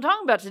example of what I'm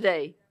talking about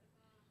today.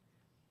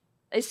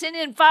 They sent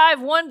in 5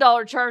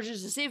 $1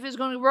 charges to see if it's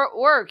going to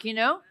work, you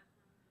know.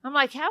 I'm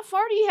like, how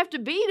far do you have to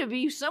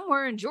be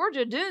somewhere in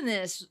Georgia doing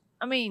this?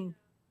 I mean,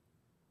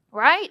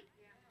 right?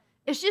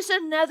 It's just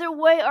another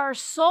way our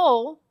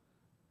soul,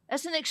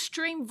 that's an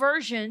extreme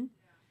version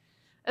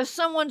of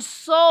someone's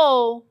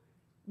soul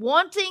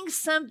wanting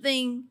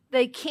something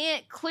they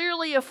can't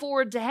clearly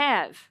afford to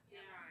have.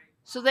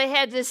 So they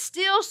had to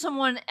steal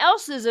someone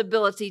else's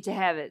ability to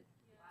have it.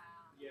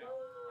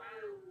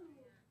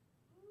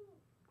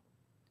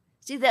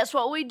 See, that's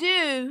what we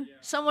do.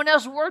 Someone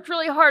else worked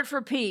really hard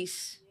for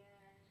peace.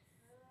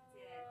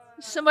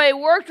 Somebody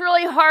worked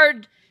really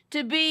hard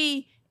to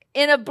be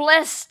in a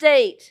blessed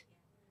state.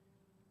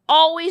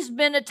 Always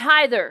been a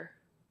tither.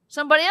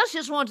 Somebody else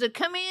just wants to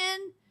come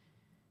in,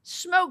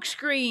 smoke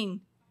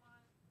screen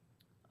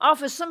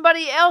off of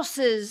somebody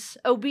else's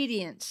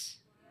obedience.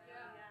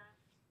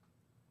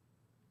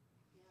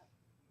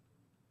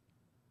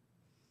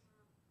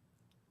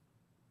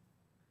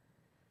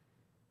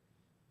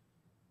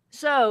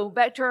 So,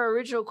 back to our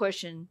original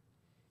question.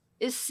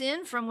 Is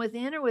sin from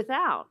within or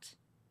without?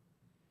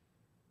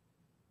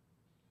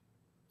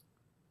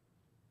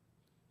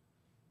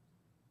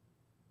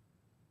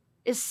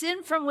 Is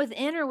sin from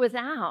within or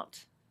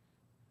without?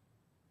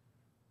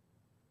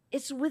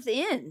 It's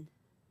within.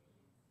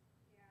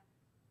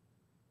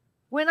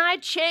 When I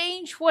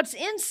change what's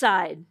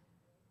inside,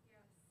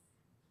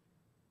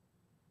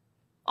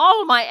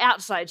 all of my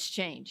outsides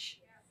change.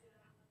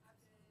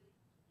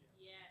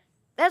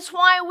 That's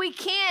why we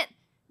can't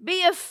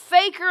be a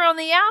faker on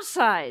the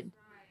outside.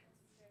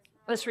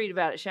 Let's read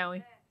about it, shall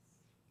we?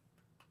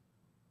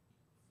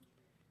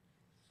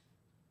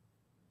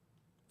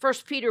 1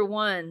 Peter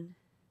 1.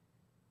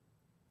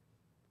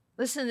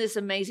 Listen to this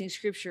amazing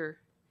scripture.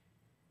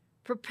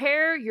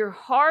 Prepare your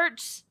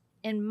hearts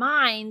and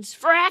minds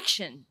for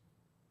action.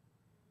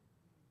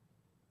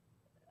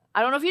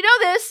 I don't know if you know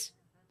this,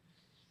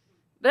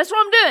 but that's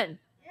what I'm doing.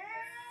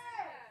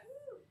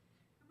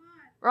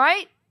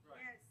 Right?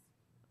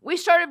 We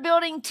started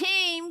building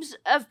teams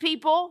of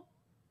people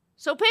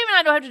so Pam and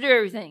I don't have to do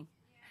everything.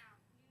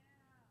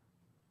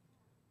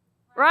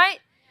 Right?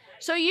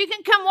 So you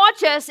can come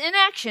watch us in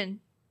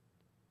action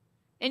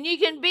and you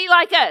can be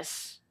like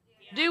us.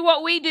 Do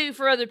what we do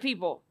for other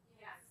people.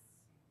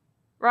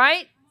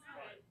 Right?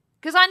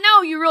 Because I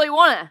know you really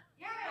want to.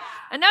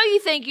 I know you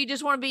think you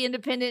just want to be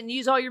independent and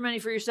use all your money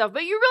for yourself,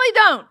 but you really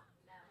don't.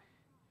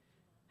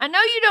 I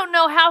know you don't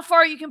know how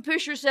far you can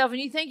push yourself and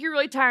you think you're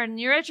really tired and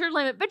you're at your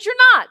limit, but you're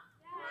not.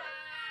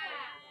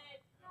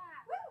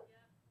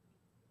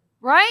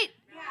 Right?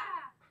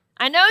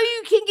 I know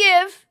you can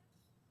give,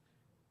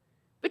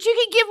 but you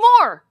can give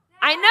more.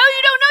 I know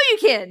you don't know you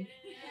can,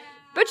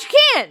 but you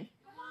can.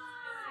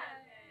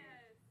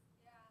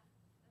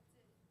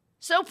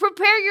 So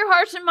prepare your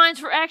hearts and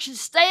minds for action.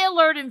 Stay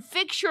alert and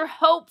fix your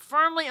hope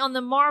firmly on the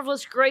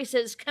marvelous grace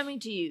that is coming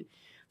to you.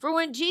 For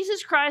when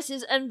Jesus Christ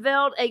is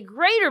unveiled, a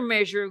greater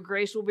measure of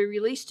grace will be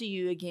released to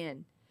you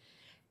again.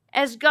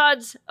 As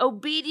God's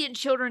obedient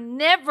children,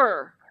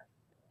 never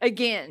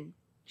again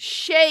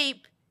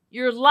shape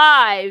your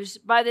lives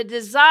by the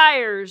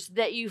desires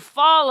that you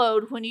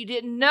followed when you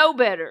didn't know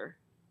better.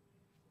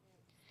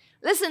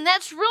 Listen,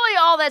 that's really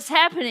all that's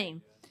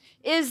happening,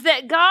 is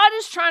that God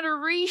is trying to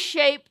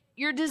reshape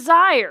your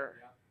desire.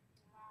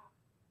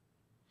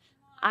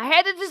 I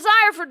had a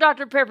desire for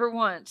Dr. Pepper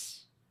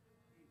once.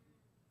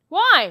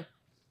 Why?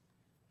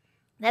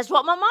 That's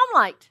what my mom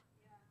liked.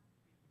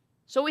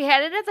 So we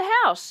had it at the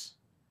house.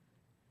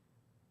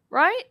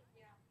 Right?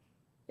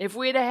 If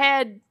we'd have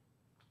had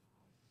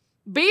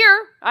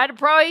beer, I'd have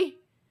probably...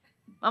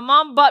 My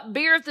mom bought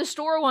beer at the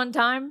store one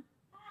time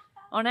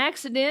on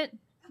accident.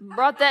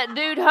 Brought that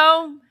dude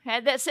home.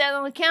 Had that sat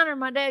on the counter.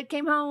 My dad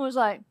came home and was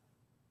like,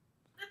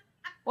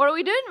 "What are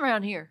we doing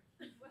around here?"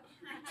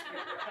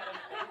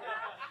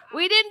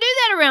 We didn't do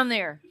that around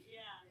there.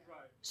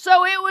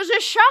 So it was a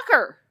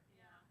shocker.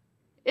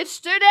 It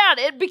stood out.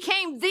 It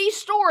became the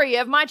story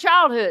of my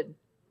childhood.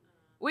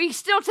 We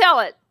still tell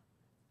it.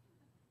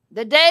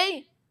 The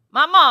day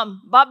my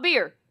mom bought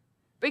beer.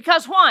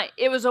 Because why?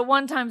 It was a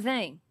one-time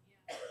thing.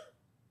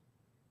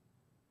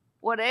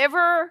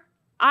 Whatever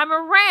I'm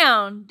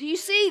around, do you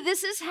see?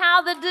 This is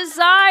how the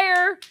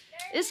desire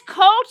is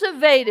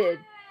cultivated.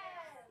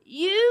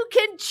 You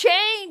can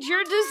change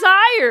your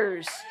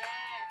desires.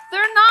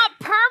 They're not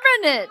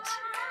permanent.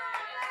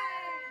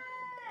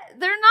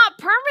 They're not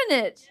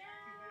permanent.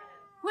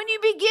 When you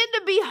begin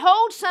to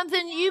behold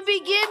something, you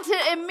begin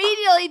to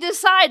immediately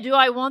decide, do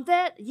I want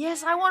that?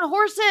 Yes, I want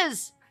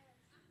horses.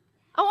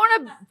 I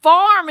want a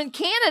farm in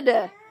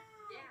Canada.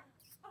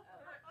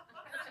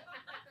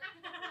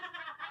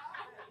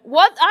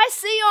 What I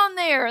see on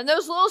there and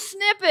those little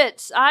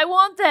snippets, I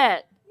want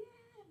that.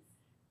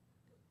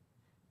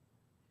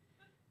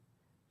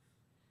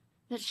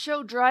 That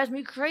show drives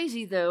me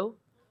crazy, though.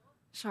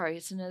 Sorry,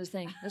 it's another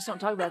thing. Let's don't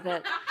talk about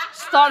that.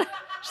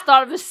 Just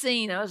thought of a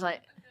scene. I was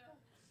like,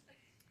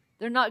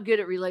 they're not good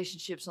at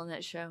relationships on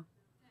that show.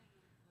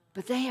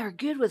 But they are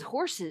good with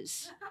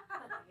horses.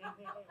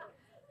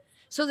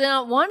 So then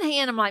on one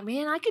hand, I'm like,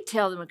 man, I could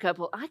tell them a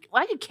couple.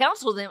 I could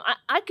counsel them.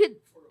 I could.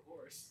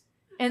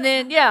 And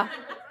then, yeah.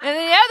 And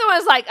then the other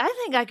one's like, I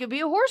think I could be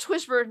a horse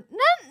whisperer.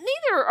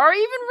 Neither are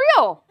even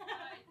real.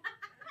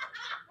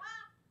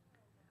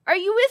 Are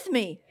you with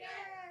me?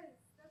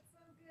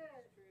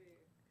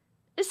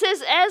 It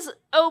says, as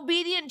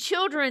obedient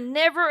children,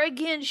 never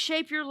again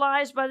shape your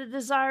lives by the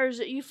desires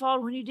that you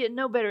followed when you didn't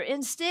know better.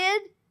 Instead,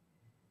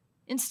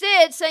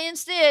 say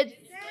instead.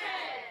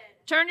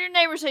 Turn to your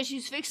neighbor and say,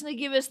 she's fixing to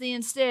give us the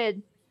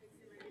instead.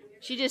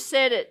 She just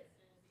said it.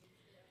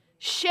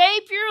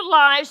 Shape your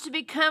lives to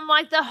become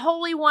like the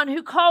Holy One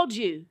who called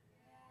you.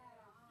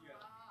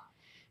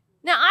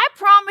 Now, I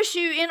promise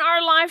you, in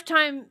our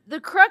lifetime, the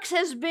crux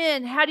has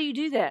been, how do you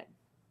do that?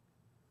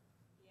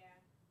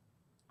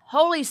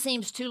 Holy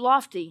seems too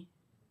lofty.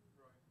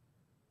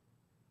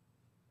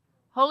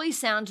 Holy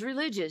sounds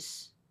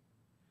religious.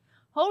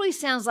 Holy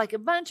sounds like a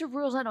bunch of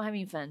rules. I don't have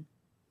any fun.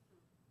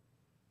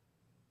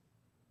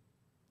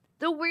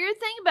 The weird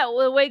thing about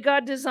the way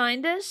God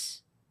designed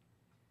us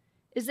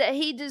is that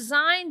He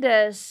designed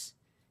us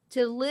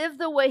to live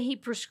the way He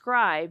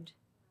prescribed,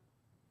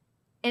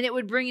 and it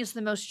would bring us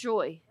the most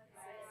joy.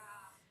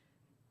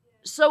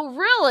 So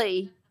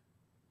really,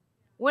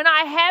 when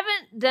I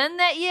haven't done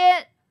that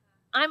yet,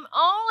 I'm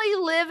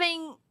only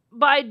living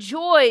by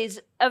joys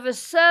of a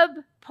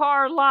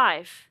subpar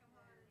life.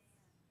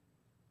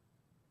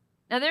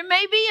 Now, there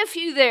may be a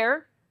few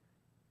there,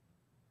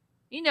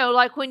 You know,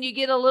 like when you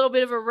get a little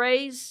bit of a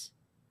raise,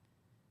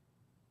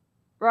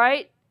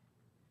 right?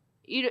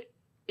 It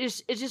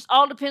just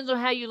all depends on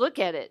how you look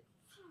at it.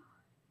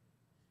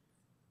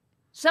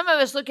 Some of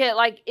us look at it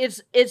like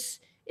it's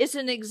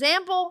an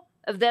example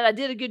of that I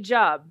did a good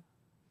job,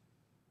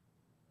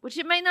 which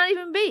it may not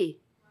even be.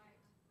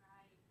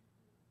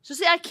 So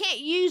see, I can't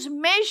use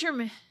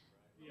measurement.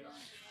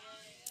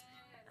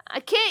 I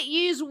can't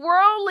use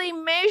worldly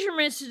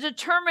measurements to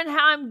determine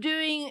how I'm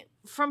doing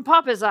from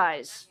Papa's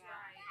eyes.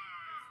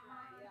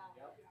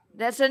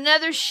 That's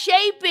another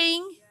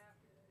shaping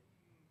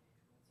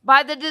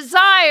by the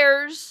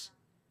desires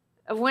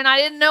of when I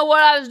didn't know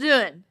what I was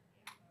doing.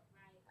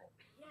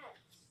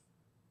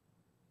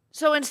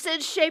 So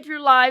instead, shape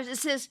your lives. It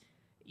says,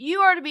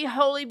 you are to be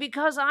holy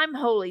because I'm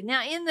holy.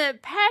 Now, in the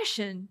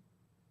Passion,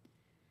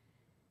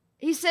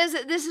 he says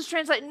that this is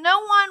translated, no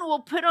one will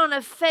put on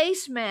a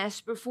face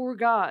mask before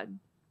God.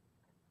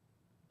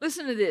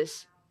 Listen to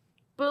this.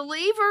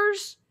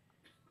 Believers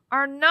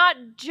are not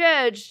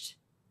judged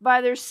by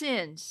their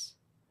sins.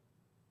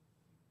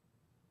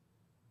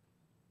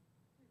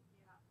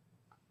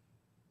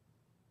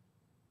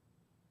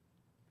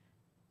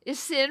 Is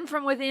sin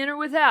from within or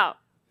without?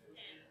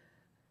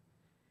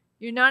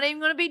 You're not even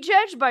going to be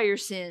judged by your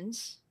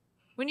sins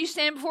when you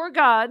stand before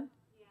God.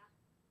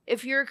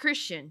 If you're a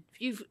Christian,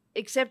 if you've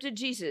accepted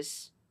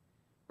Jesus,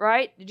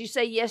 right? Did you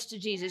say yes to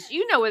Jesus?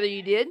 You know whether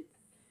you did.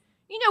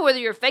 You know whether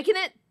you're faking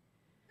it.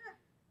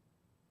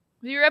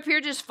 You're up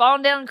here just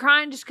falling down and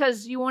crying just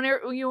because you want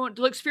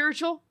to look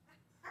spiritual.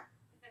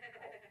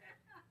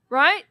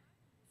 Right?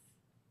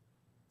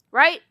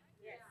 Right?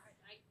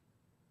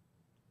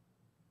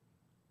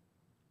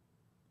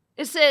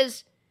 It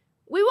says,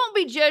 we won't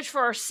be judged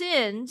for our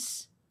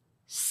sins,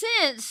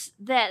 since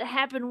that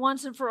happened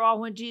once and for all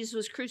when Jesus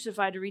was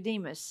crucified to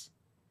redeem us.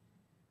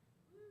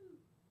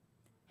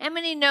 How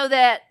many know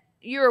that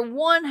you're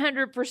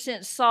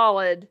 100%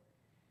 solid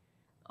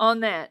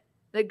on that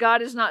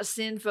God is not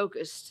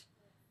sin-focused?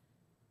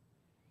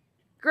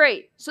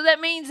 Great. So that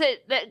means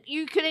that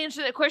you could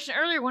answer that question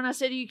earlier when I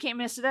said you can't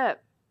mess it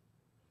up.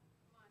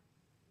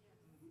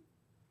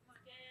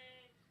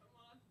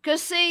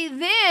 Because see,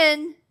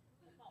 then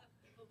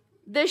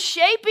the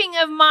shaping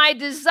of my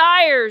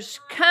desires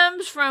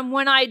comes from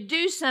when I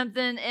do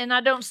something and I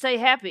don't stay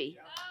happy.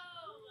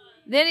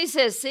 Then he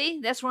says,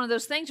 see, that's one of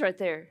those things right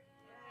there.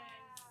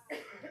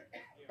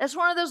 That's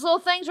one of those little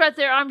things right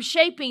there I'm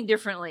shaping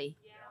differently.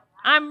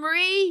 I'm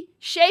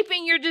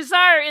reshaping your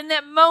desire in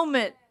that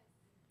moment.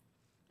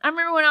 I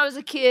remember when I was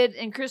a kid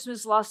and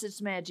Christmas lost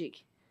its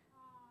magic.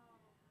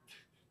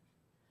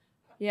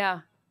 Yeah.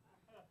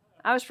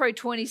 I was probably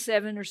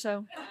 27 or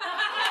so.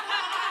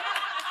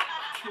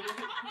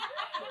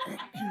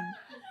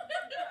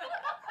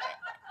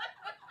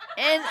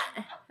 And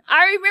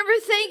I remember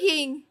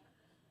thinking,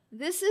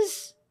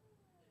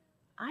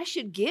 I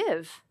should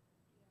give.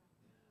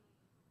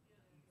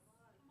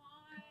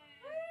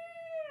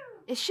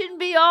 It shouldn't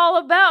be all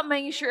about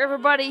making sure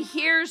everybody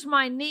hears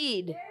my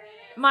need,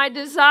 my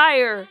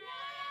desire,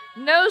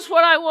 knows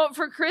what I want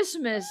for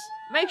Christmas.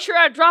 Make sure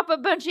I drop a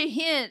bunch of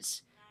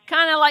hints,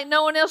 kind of like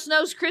no one else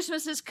knows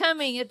Christmas is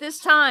coming at this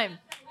time.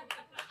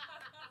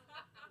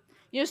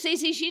 You know,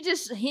 Cece, she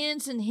just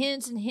hints and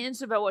hints and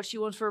hints about what she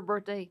wants for her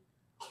birthday.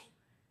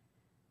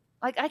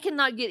 Like, I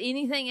cannot get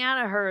anything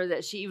out of her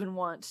that she even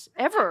wants.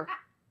 Ever.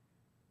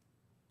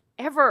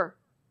 Ever.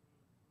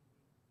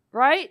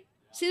 Right?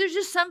 See, there's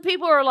just some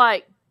people who are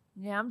like,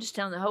 yeah, I'm just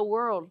telling the whole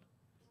world.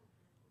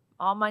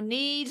 All my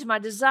needs, my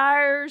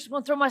desires. I'm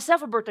going to throw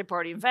myself a birthday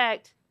party. In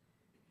fact,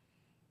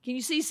 can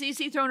you see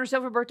Cece throwing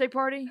herself a birthday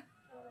party?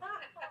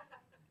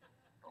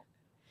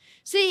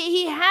 See,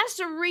 he has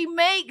to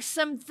remake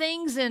some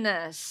things in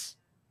us.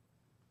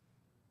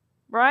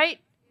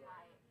 Right?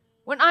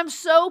 When I'm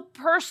so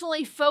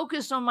personally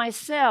focused on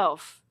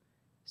myself.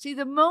 See,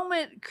 the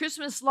moment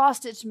Christmas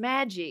lost its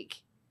magic,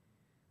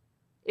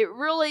 it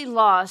really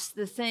lost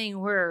the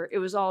thing where it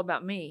was all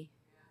about me.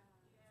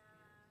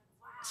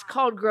 It's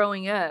called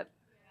growing up.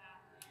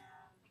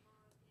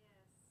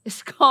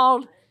 It's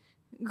called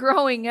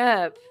growing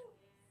up.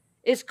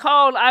 It's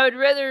called, I would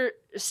rather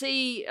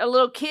see a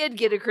little kid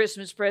get a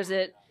Christmas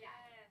present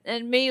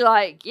than me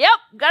like, yep,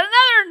 got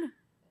another one.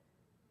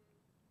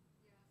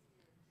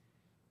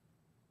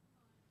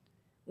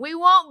 We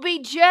won't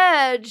be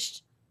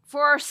judged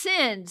for our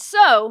sins.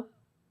 So,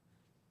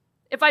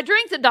 if I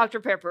drink the Dr.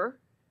 Pepper,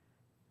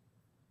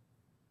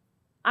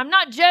 I'm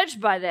not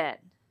judged by that.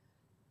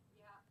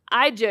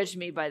 I judge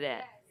me by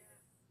that.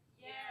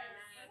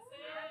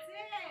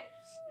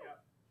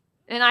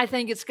 And I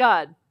think it's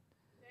God.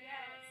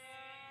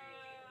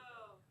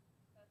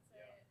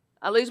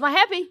 I lose my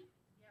happy.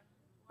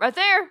 Right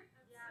there.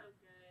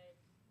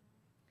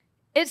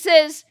 It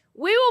says,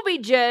 we will be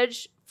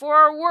judged for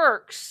our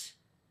works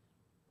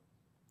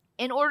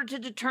in order to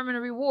determine a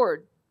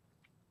reward.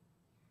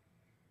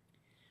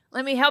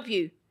 Let me help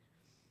you.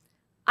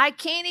 I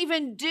can't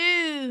even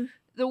do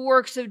the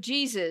works of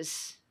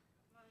Jesus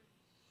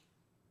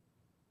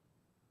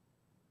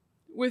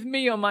with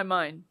me on my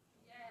mind.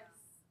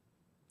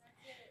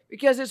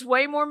 because it's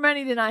way more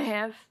money than I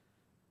have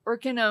or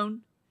can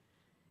own.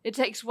 It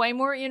takes way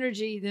more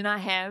energy than I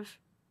have.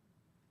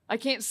 I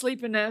can't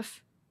sleep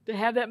enough to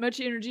have that much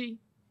energy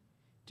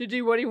to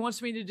do what he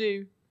wants me to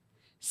do.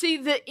 See,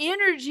 the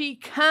energy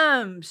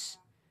comes.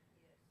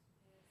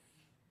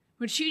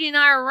 When Shooty and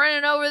I are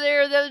running over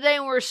there the other day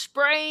and we're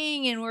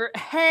spraying and we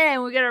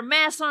got our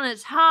masks on,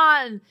 it's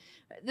hot, and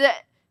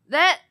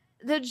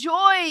the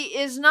joy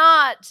is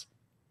not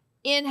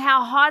in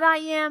how hot I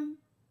am,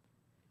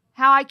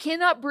 how I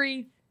cannot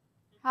breathe,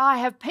 how I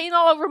have pain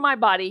all over my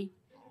body,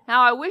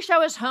 how I wish I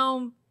was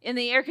home in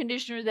the air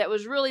conditioner that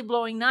was really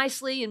blowing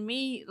nicely and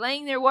me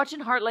laying there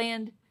watching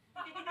Heartland.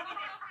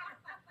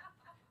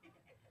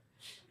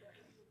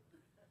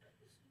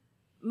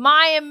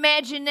 My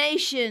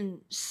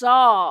imagination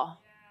saw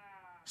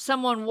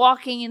someone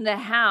walking in the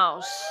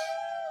house,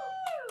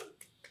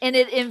 and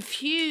it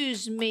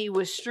infused me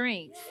with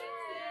strength.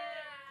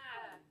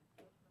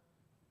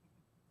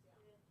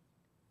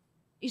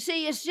 You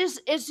see, it's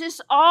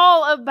just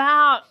all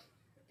about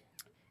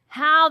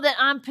how that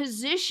I'm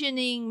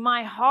positioning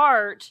my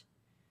heart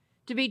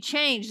to be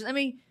changed. Let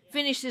me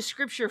finish this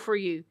scripture for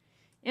you.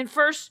 In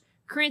 1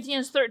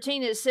 Corinthians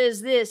 13, it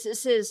says this. It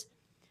says,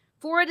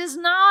 "For it is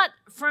not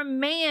from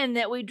man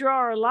that we draw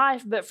our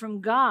life, but from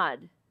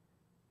God."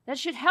 That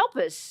should help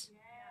us.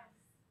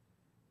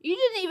 You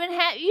didn't even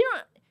have,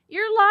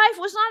 your life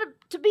was not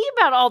to be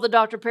about all the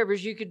Dr.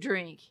 Peppers you could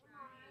drink.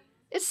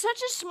 It's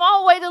such a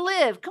small way to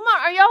live. Come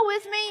on, are y'all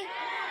with me?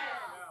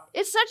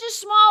 It's such a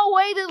small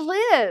way to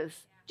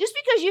live. Just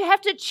because you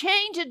have to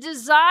change a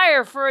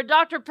desire for a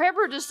Dr.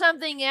 Pepper to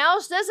something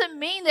else doesn't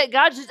mean that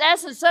God's just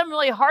asking some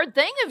really hard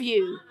thing of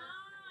you.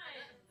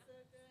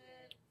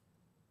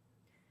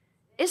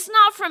 It's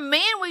not from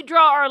man we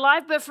draw our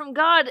life, but from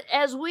God,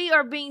 as we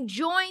are being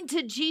joined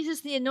to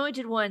Jesus, the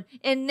Anointed One.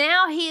 And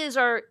now he is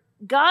our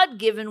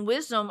God-given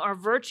wisdom, our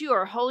virtue,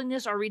 our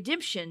holiness, our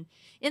redemption.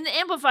 In the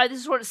Amplified, this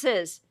is what it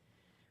says.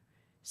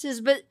 It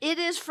says, "But it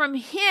is from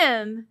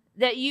him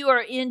that you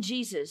are in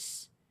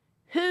Jesus,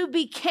 who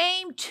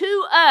became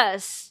to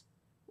us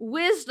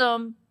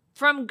wisdom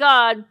from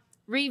God,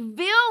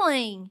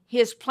 revealing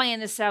his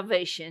plan of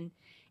salvation,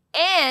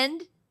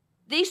 and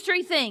these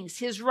three things,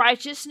 his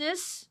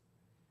righteousness,"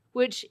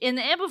 which in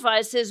the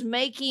Amplified says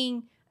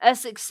making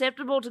us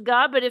acceptable to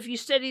God. But if you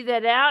study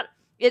that out,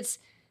 it's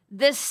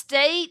the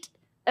state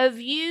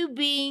of you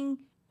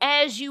being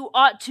as you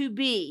ought to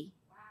be.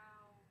 Wow.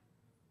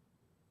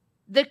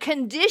 The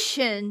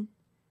condition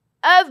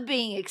of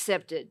being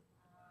accepted.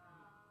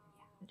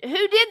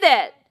 Who did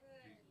that?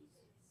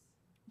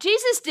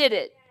 Jesus did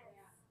it.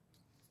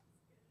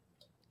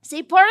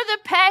 See, part of the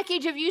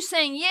package of you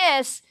saying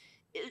yes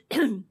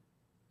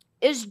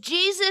is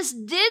Jesus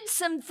did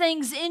some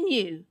things in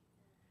you.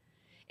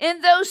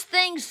 And those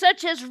things,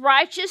 such as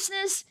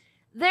righteousness,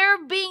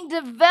 they're being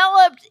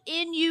developed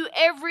in you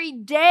every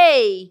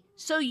day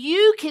so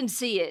you can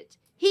see it.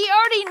 He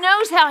already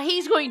knows how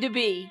he's going to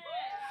be.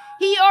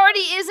 He already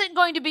isn't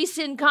going to be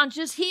sin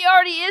conscious. He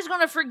already is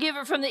going to forgive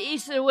it from the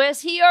east to the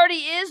west. He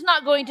already is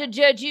not going to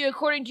judge you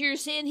according to your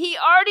sin. He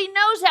already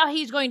knows how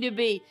he's going to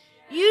be.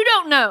 You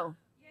don't know.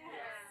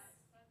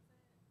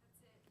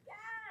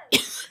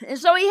 And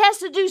so he has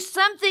to do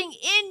something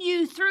in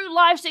you through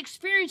life's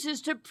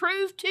experiences to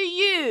prove to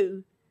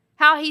you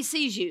how he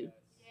sees you.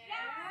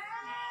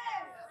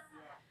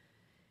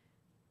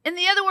 And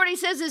the other word he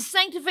says is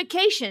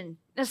sanctification.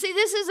 Now see,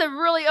 this is a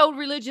really old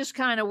religious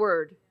kind of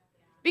word.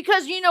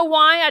 Because you know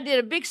why? I did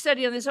a big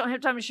study on this. I don't have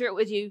time to share it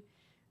with you.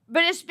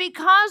 But it's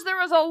because there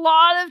was a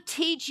lot of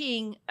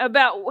teaching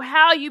about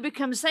how you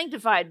become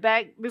sanctified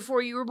back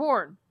before you were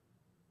born.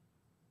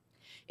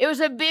 It was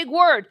a big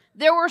word.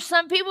 There were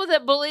some people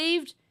that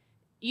believed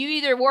you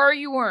either were or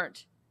you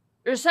weren't.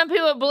 There's some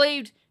people that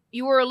believed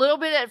you were a little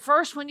bit at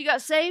first when you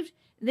got saved.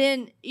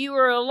 Then you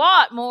were a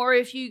lot more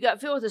if you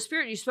got filled with the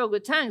Spirit and you spoke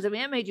with tongues. I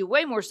mean, that made you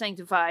way more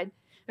sanctified.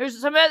 There's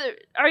some other,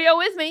 are y'all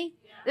with me?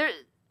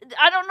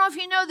 I don't know if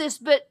you know this,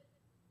 but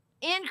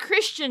in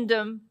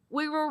Christendom,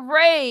 we were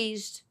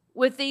raised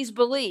with these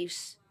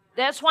beliefs.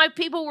 That's why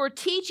people were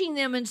teaching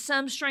them in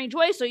some strange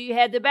way. So you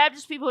had the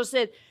Baptist people who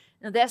said,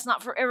 no, that's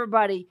not for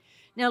everybody.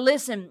 Now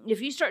listen, if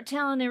you start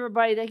telling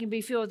everybody they can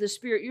be filled with the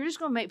Spirit, you're just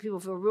going to make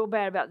people feel real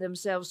bad about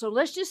themselves. So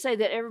let's just say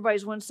that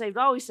everybody's once saved,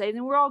 always saved,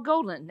 and we're all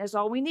golden. That's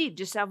all we need,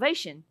 just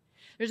salvation.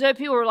 There's other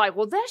people who are like,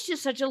 well, that's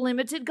just such a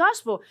limited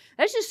gospel.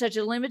 That's just such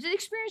a limited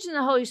experience in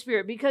the Holy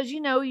Spirit because,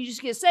 you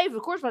just get saved,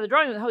 of course, by the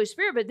drawing of the Holy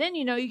Spirit, but then,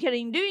 you can't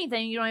even do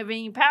anything. You don't have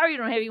any power. You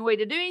don't have any way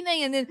to do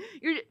anything. And then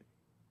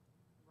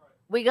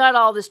we got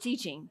all this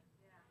teaching.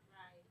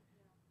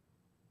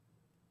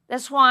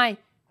 That's why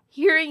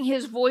hearing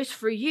his voice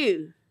for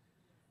you,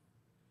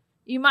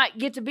 you might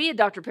get to be a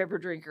Dr. Pepper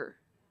drinker.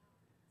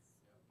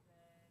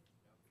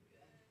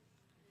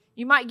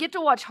 You might get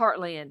to watch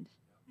Heartland,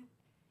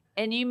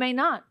 and you may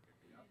not.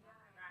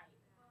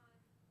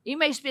 You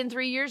may spend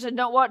 3 years and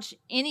don't watch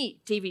any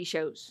TV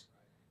shows.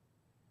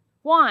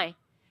 Why?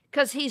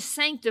 Because he's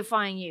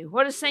sanctifying you.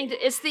 What is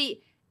sanctifying? It's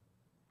the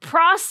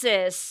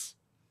process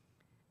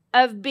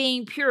of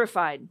being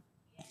purified.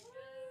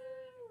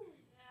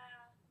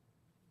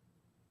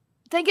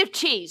 Think of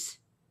cheese.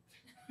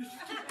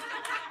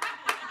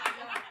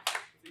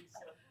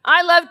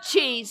 I love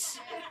cheese.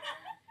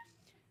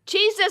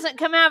 Cheese doesn't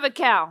come out of a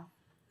cow.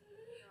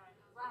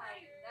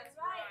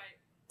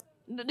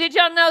 Did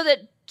y'all know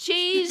that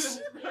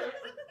cheese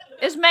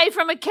is made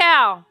from a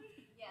cow?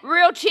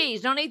 Real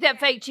cheese. Don't eat that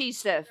fake cheese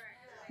stuff.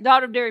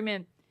 Daughter of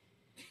dairymen.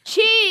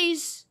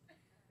 Cheese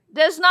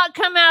does not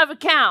come out of a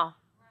cow.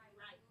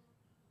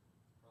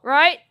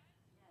 Right?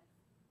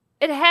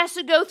 It has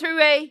to go through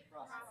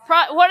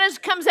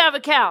comes out of a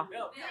cow?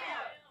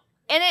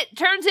 And it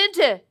turns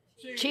into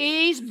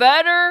cheese,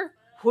 butter,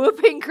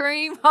 whipping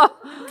cream,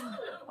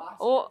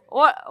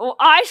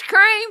 ice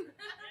cream.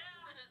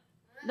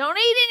 Don't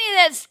eat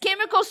any of that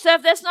chemical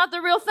stuff. That's not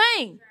the real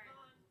thing.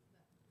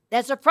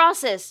 That's a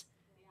process.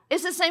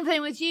 It's the same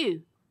thing with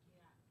you.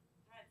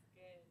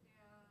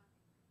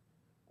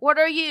 What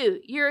are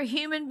you? You're a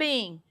human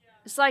being.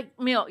 It's like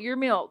milk. You're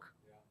milk.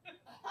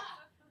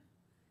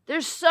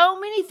 There's so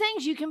many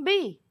things you can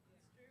be.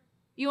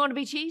 You want to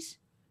be cheese?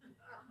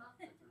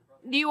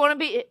 Do you want to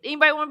be,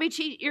 anybody want to be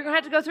cheese? You're going to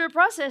have to go through a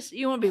process.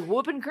 You want to be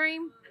whooping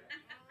cream?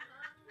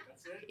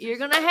 You're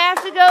going to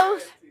have to go,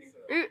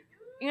 you're going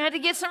to have to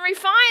get some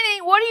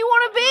refining. What do you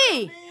want to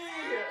be?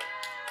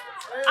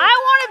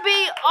 I want to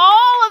be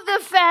all of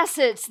the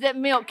facets that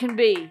milk can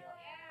be.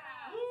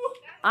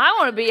 I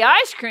want to be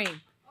ice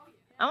cream.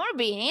 I want to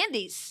be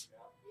Andes.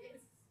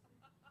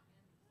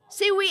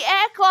 See, we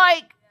act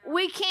like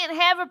we can't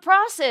have a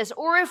process.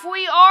 Or if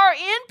we are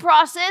in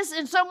process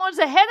and someone's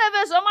ahead of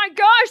us, oh my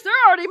gosh, they're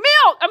already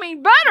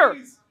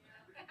butter.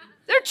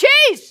 They're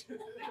cheese.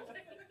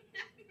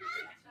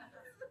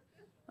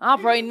 I'll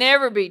probably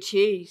never be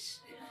cheese.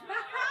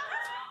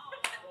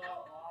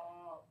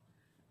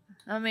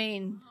 I've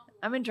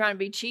been trying to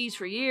be cheese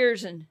for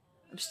years and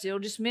I'm still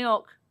just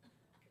milk.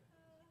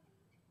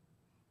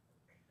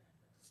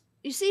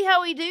 You see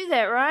how we do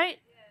that, right?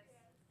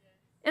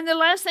 And the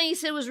last thing he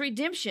said was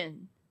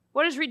redemption.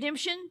 What is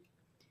redemption?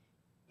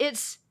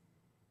 It's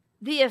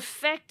the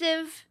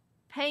effective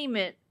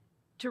payment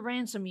to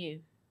ransom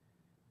you.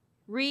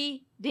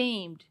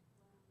 Redeemed.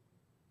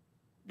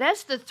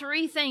 That's the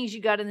three things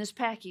you got in this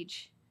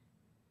package.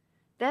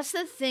 That's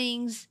the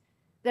things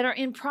that are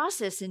in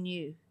process in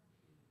you.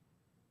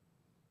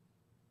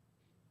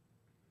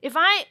 If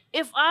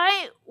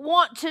I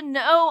want to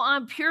know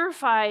I'm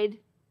purified,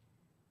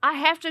 I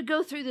have to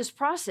go through this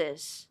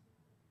process.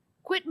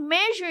 Quit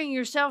measuring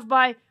yourself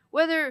by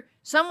whether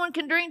someone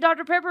can drink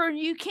Dr. Pepper and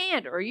you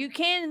can't, or you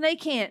can and they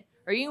can't,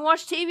 or you can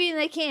watch TV and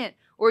they can't,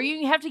 or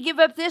you have to give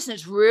up this and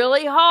it's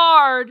really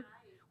hard.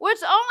 Well,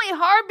 it's only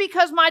hard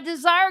because my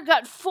desire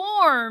got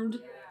formed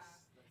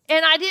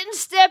and I didn't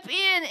step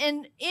in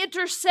and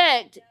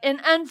intersect and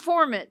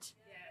unform it.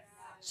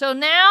 So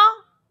now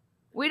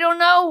we don't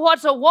know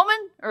what's a woman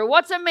or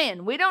what's a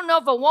man. We don't know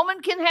if a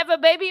woman can have a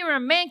baby or a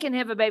man can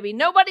have a baby.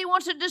 Nobody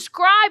wants to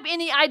describe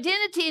any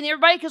identity in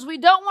everybody because we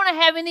don't want to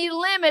have any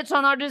limits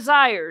on our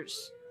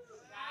desires.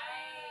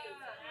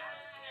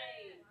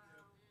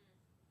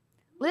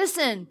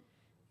 Listen,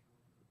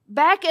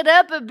 back it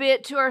up a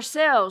bit to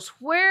ourselves.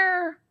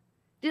 Where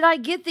did I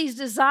get these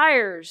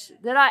desires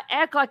that I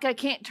act like I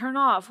can't turn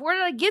off? Where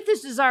did I get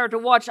this desire to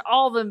watch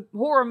all the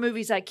horror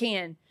movies I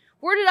can?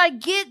 Where did I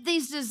get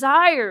these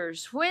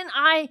desires? When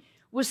I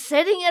was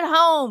sitting at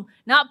home,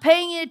 not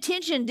paying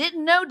attention,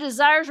 didn't know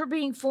desires were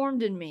being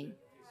formed in me.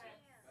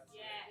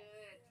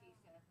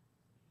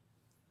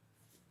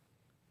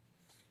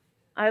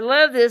 I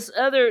love this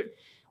other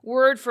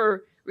word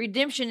for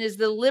redemption is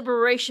the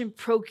liberation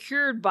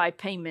procured by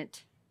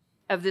payment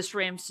of this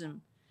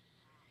ransom.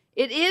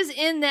 It is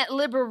in that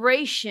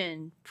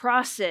liberation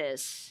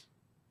process,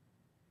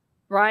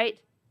 right,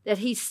 that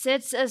he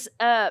sets us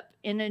up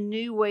in a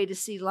new way to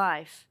see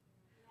life.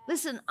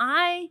 Listen,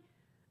 I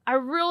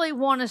really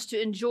want us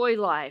to enjoy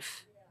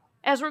life.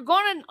 As we're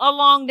going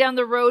along down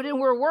the road and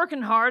we're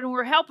working hard and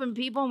we're helping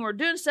people and we're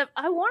doing stuff,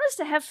 I want us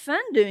to have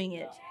fun doing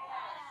it.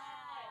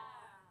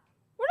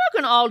 We're not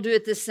going to all do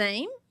it the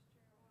same.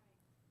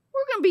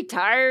 We're going to be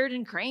tired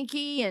and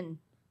cranky and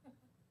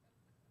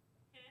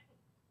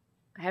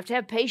have to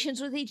have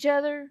patience with each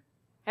other,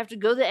 have to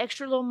go the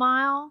extra little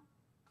mile.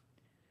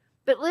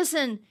 But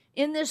listen,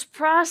 in this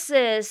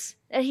process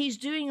that he's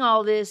doing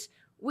all this,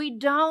 we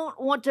don't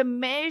want to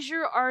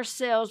measure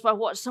ourselves by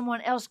what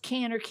someone else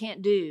can or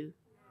can't do.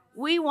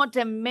 We want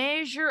to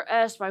measure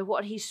us by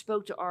what he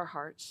spoke to our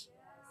hearts.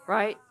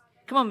 Right?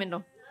 Come on,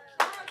 Mendel.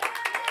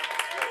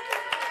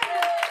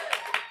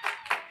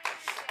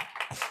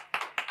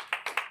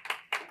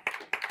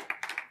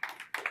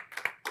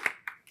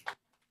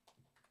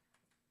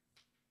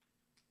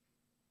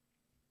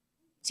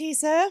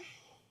 Tisa.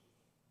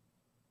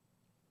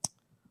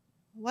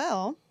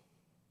 Well,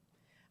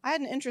 I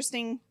had an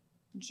interesting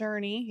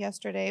journey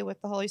yesterday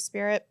with the Holy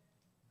Spirit,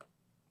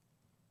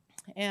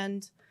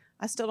 and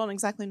I still don't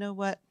exactly know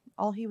what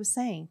all he was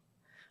saying.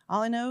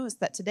 All I know is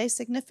that today's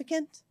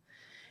significant,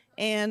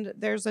 and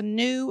there's a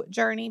new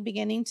journey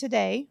beginning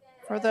today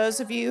for those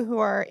of you who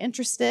are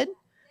interested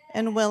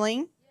and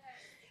willing.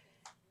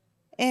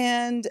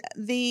 And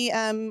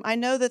I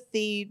know that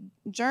the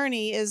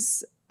journey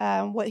is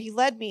what he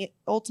led me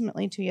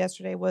ultimately to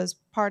yesterday was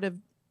part of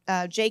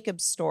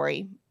Jacob's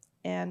story.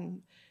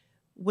 And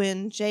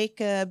when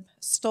Jacob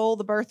stole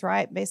the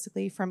birthright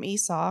basically from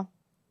Esau,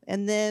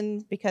 and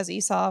then because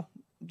Esau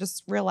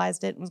just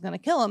realized it and was going to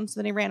kill him, so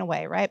then he ran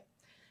away, right?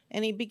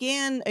 And he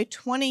began a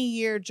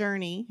 20-year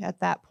journey at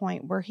that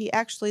point where he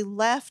actually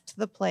left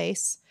the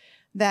place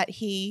that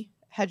he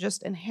had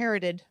just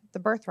inherited the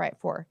birthright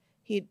for.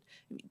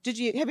 Have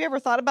you ever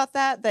thought about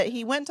that? That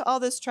he went to all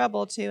this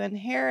trouble to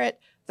inherit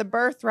the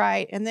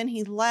birthright, and then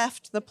he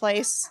left the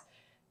place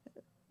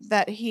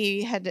that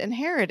he had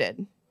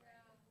inherited.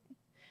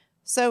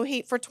 So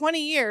for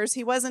 20 years,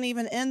 he wasn't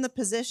even in the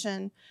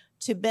position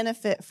to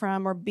benefit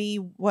from or be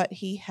what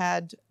he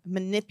had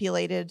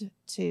manipulated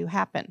to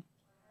happen.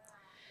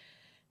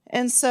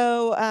 And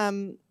so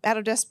out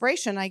of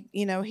desperation,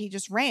 he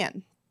just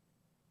ran.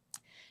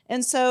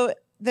 And so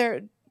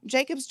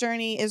Jacob's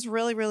journey is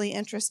really, really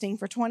interesting.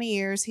 For 20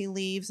 years, he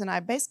leaves, and I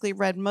basically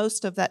read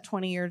most of that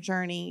 20-year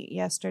journey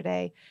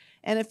yesterday.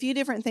 And a few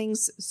different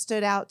things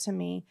stood out to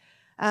me.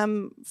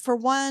 For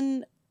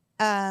one,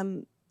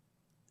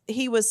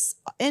 he was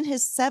in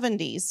his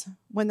 70s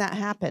when that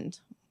happened,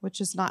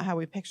 which is not how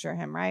we picture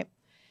him, right?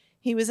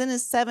 He was in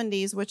his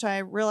 70s, which I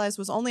realized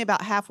was only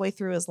about halfway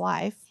through his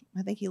life.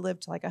 I think he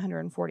lived to like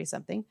 140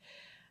 something.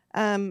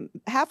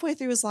 Halfway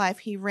through his life,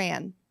 he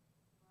ran.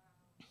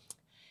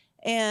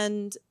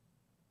 And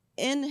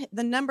in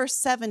the number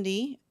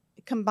 70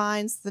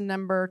 combines the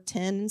number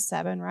 10 and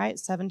 7, right?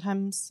 7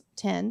 times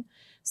 10.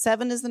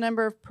 7 is the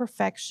number of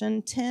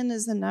perfection. 10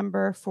 is the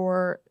number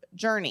for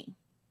journey.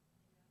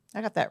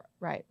 I got that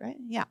right?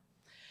 Yeah.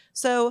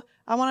 So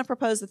I want to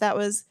propose that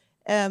was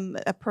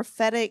a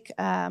prophetic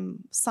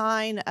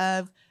sign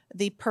of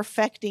the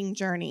perfecting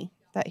journey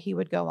that he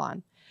would go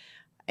on.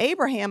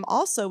 Abraham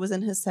also was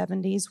in his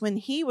 70s when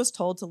he was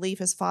told to leave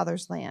his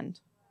father's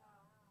land,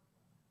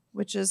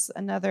 which is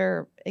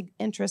another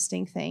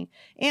interesting thing.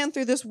 And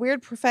through this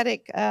weird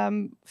prophetic,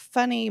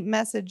 funny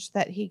message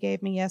that he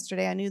gave me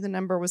yesterday, I knew the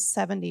number was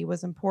 70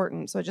 was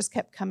important. So it just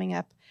kept coming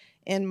up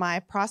in my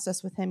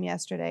process with him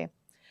yesterday.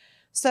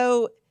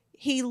 So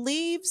he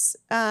leaves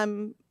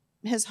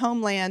his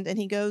homeland and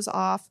he goes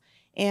off.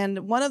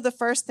 And one of the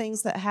first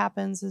things that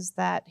happens is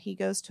that he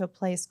goes to a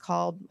place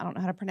called, I don't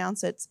know how to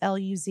pronounce it, it's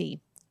Luz,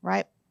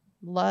 right?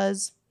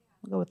 Luz.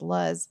 We'll go with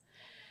Luz.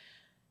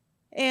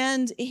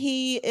 And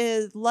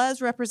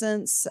Luz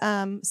represents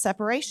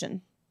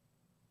separation.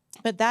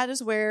 But that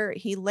is where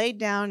he laid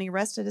down, he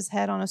rested his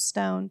head on a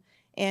stone,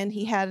 and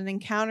he had an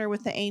encounter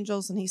with the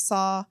angels, and he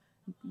saw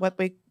what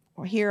we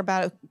hear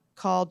about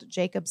called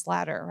Jacob's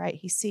ladder, right?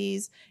 He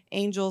sees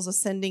angels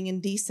ascending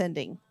and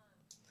descending.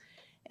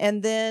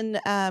 And then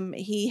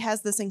he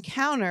has this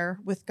encounter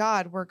with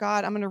God where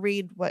I'm going to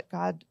read what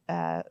God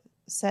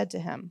said to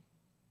him.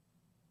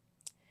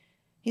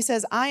 He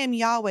says, I am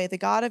Yahweh, the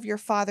God of your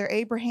father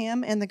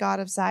Abraham and the God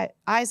of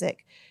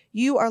Isaac.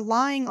 You are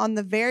lying on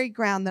the very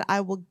ground that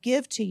I will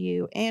give to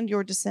you and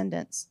your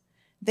descendants.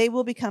 They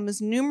will become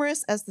as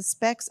numerous as the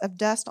specks of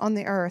dust on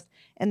the earth,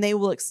 and they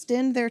will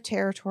extend their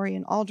territory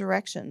in all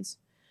directions.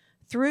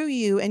 Through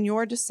you and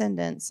your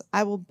descendants,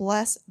 I will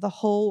bless the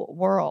whole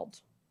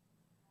world.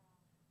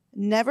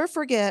 Never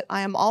forget,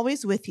 I am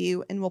always with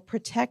you and will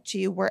protect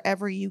you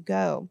wherever you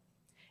go.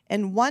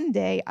 And one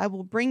day I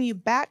will bring you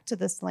back to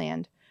this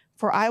land,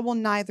 for I will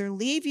neither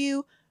leave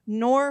you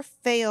nor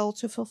fail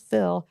to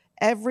fulfill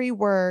every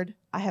word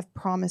I have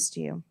promised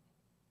you.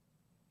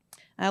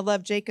 And I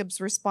love Jacob's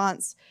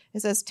response.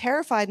 It says,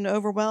 terrified and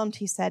overwhelmed,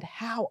 he said,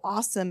 how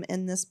awesome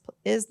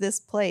is this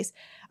place.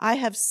 I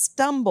have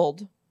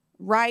stumbled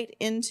right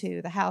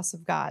into the house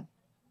of God.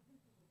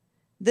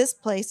 This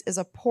place is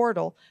a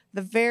portal,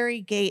 the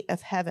very gate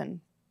of heaven.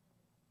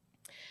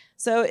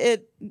 So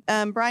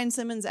Brian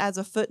Simmons adds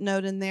a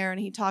footnote in there, and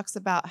he talks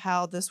about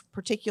how this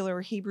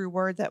particular Hebrew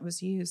word that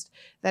was used,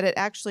 that it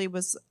actually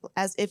was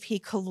as if he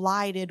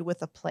collided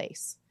with a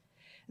place.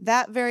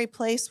 That very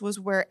place was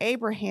where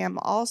Abraham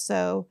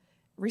also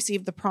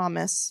received the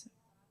promise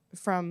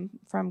from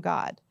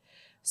God.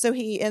 So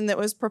and it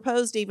was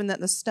proposed even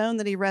that the stone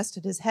that he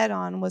rested his head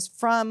on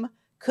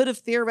could have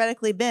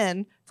theoretically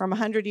been from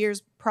 100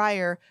 years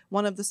prior,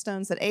 one of the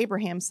stones that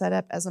Abraham set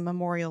up as a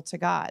memorial to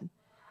God.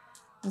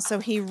 And so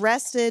he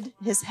rested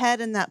his head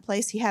in that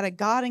place. He had a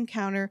God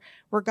encounter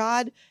where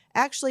God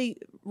actually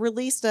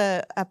released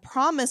a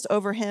promise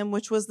over him,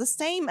 which was the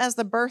same as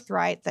the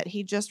birthright that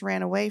he just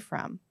ran away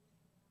from.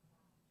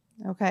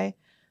 Okay?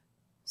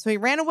 So he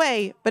ran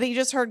away, but he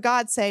just heard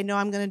God say, no,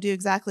 I'm going to do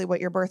exactly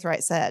what your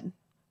birthright said,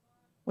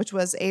 which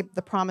was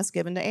the promise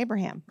given to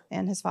Abraham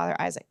and his father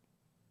Isaac.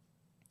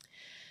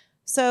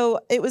 So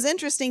it was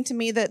interesting to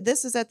me that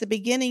this is at the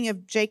beginning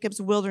of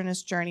Jacob's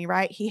wilderness journey,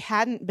 right? He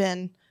hadn't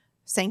been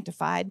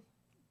sanctified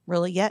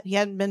really yet. He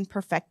hadn't been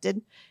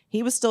perfected.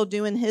 He was still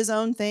doing his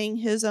own thing,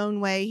 his own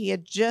way. He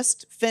had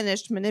just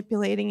finished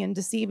manipulating and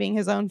deceiving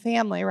his own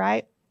family,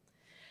 right?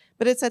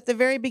 But it's at the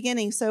very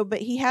beginning. But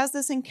he has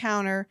this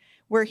encounter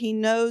where he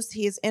knows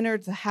he has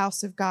entered the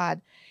house of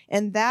God.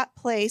 And that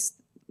place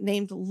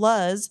named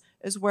Luz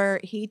is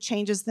where he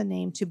changes the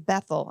name to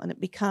Bethel, and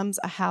it becomes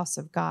a house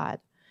of God.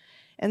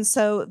 And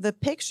so the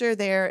picture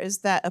there is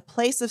that a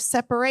place of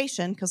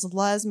separation, because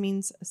Luz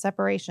means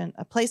separation,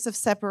 a place of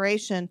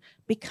separation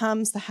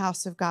becomes the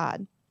house of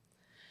God.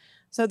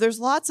 So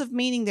there's lots of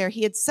meaning there.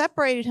 He had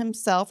separated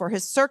himself, or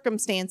his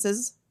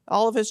circumstances,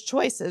 all of his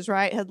choices,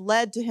 right, had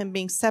led to him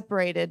being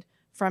separated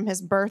from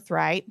his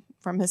birthright,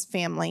 from his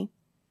family.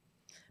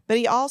 But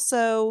he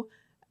also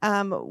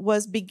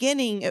was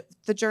beginning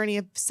the journey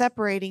of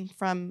separating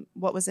from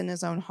what was in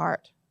his own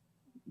heart.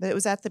 But it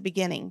was at the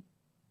beginning.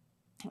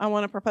 I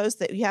want to propose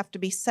that you have to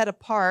be set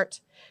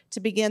apart to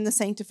begin the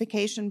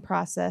sanctification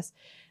process.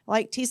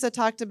 Like Tisa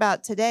talked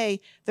about today,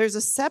 there's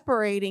a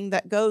separating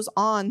that goes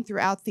on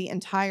throughout the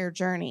entire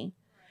journey,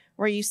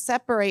 where you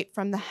separate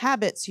from the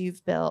habits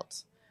you've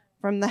built,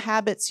 from the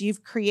habits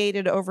you've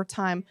created over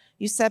time.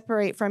 You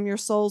separate from your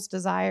soul's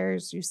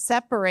desires. You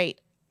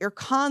separate. You're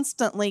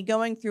constantly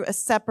going through a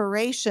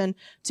separation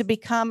to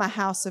become a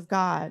house of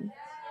God.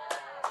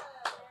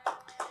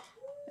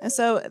 And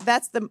so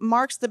that's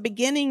marks the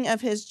beginning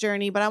of his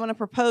journey, but I want to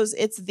propose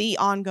it's the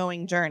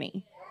ongoing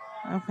journey.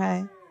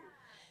 Okay.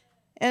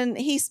 And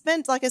he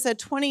spent, like I said,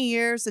 20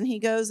 years, and he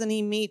goes and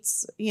he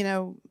meets,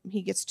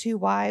 he gets 2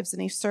 wives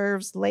and he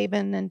serves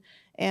Laban,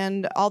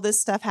 and all this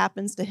stuff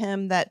happens to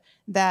him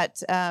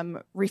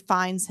that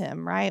refines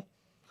him, right?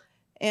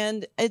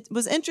 And it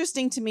was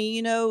interesting to me,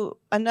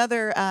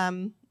 another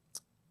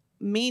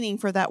meaning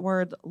for that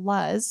word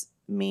Luz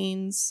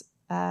means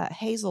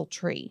hazel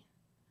tree.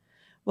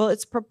 Well,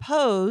 it's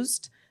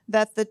proposed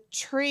that the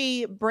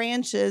tree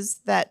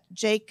branches that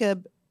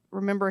Jacob,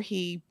 remember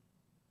he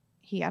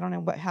I don't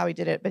know how he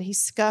did it, but he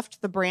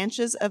scuffed the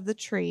branches of the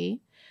tree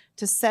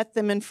to set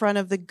them in front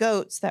of the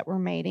goats that were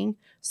mating,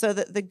 so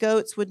that the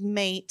goats would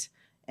mate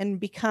and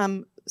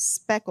become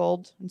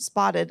speckled and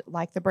spotted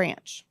like the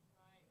branch.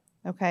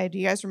 Okay, do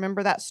you guys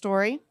remember that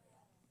story?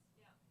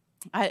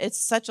 It's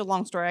such a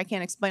long story. I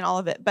can't explain all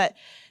of it. But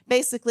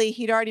basically,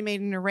 he'd already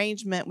made an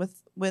arrangement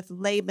with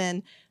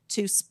Laban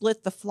to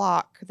split the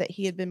flock that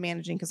he had been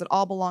managing, because it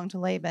all belonged to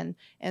Laban.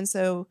 And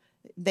so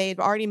they'd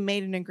already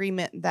made an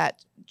agreement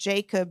that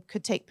Jacob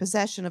could take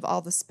possession of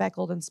all the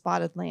speckled and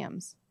spotted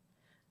lambs.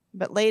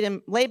 But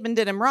Laban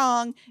did him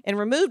wrong and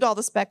removed all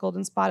the speckled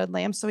and spotted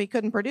lambs, so he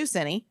couldn't produce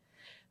any.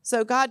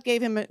 So God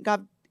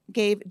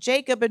gave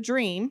Jacob a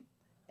dream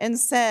and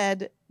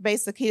said,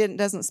 basically, he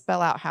doesn't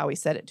spell out how he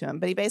said it to him,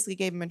 but he basically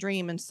gave him a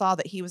dream and saw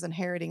that he was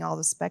inheriting all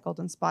the speckled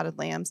and spotted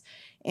lambs.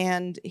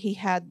 And he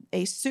had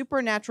a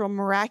supernatural,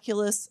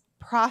 miraculous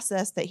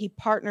process that he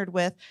partnered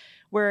with,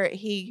 where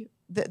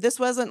this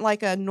wasn't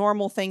like a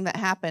normal thing that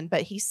happened,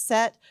 but he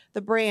set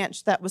the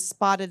branch that was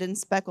spotted and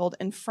speckled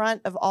in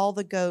front of all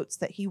the goats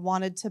that he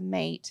wanted to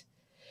mate.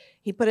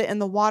 He put it in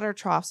the water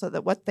trough so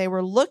that what they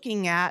were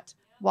looking at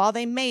while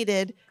they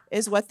mated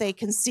is what they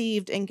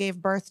conceived and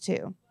gave birth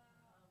to.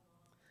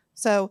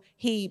 So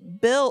he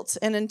built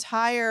an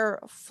entire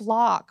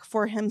flock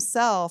for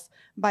himself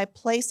by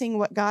placing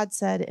what God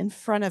said in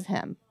front of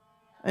him,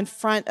 in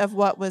front of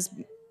what was.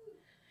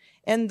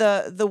 And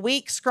the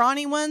weak,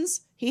 scrawny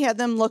ones, he had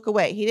them look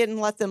away. He didn't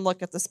let them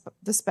look at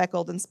the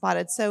speckled and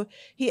spotted. So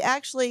he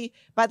actually,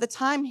 by the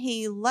time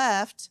he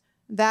left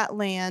that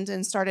land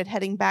and started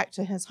heading back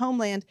to his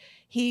homeland,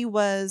 he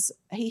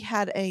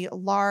had a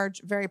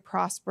large, very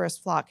prosperous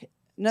flock.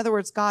 In other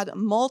words, God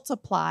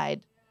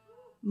multiplied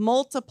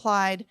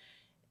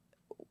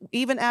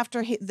even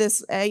after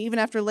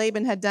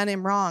Laban had done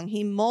him wrong.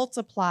 He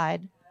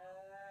multiplied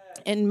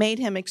and made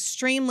him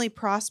extremely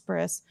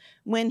prosperous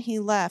when he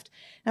left.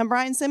 Now,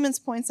 Brian Simmons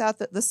points out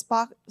that the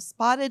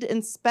spotted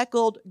and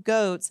speckled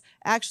goats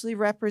actually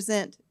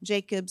represent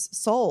Jacob's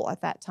soul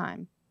at that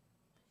time.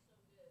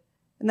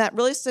 And that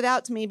really stood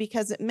out to me,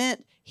 because it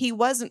meant he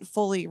wasn't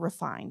fully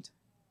refined.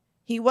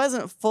 He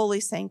wasn't fully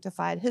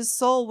sanctified. His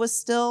soul was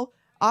still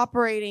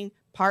operating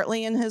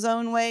partly in his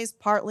own ways,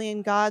 partly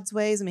in God's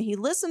ways. I mean, he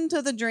listened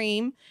to the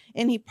dream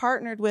and he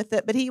partnered with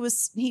it, but he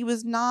was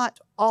not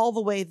all the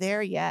way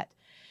there yet.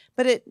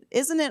 But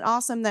isn't it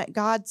awesome that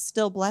God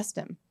still blessed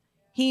him?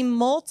 He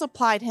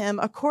multiplied him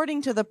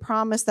according to the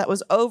promise that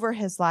was over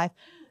his life,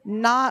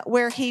 not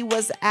where he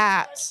was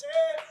at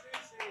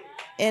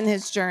in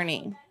his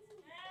journey.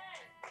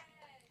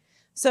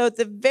 So at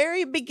the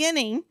very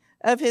beginning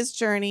of his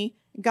journey,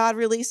 God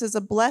releases a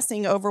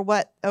blessing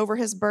over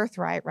his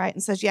birthright, right?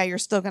 And says, yeah, you're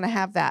still going to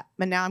have that,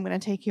 but now I'm going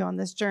to take you on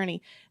this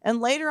journey. And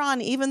later on,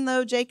 even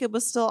though Jacob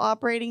was still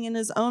operating in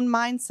his own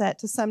mindset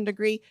to some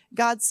degree,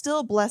 God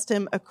still blessed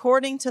him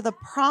according to the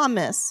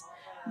promise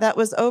that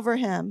was over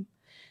him.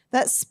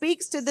 That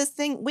speaks to this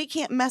thing. We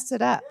can't mess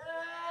it up.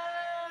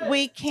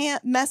 We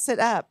can't mess it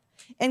up.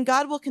 And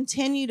God will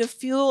continue to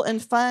fuel and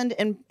fund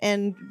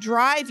and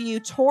drive you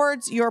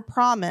towards your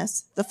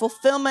promise, the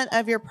fulfillment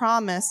of your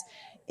promise,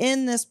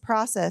 in this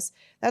process.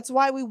 That's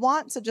why we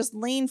want to just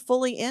lean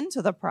fully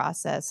into the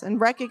process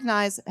and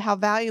recognize how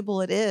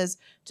valuable it is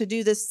to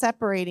do this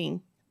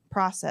separating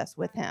process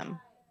with him.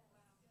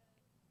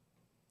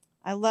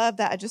 I love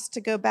that. Just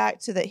to go back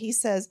to that, he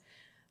says,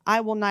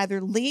 I will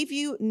neither leave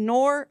you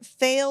nor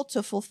fail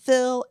to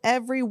fulfill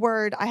every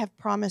word I have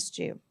promised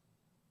you.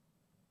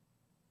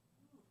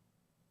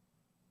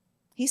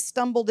 He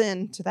stumbled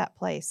into that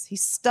place. He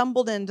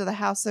stumbled into the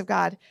house of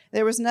God.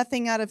 There was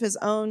nothing out of his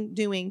own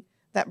doing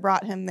that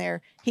brought him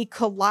there. He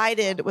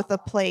collided with a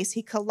place.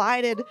 He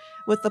collided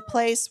with the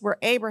place where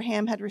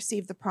Abraham had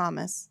received the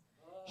promise.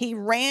 He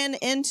ran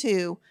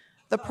into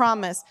the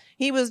promise.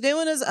 He was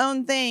doing his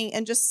own thing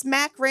and just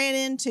smack ran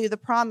into the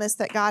promise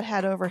that God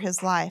had over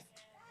his life.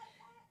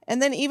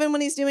 And then even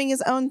when he's doing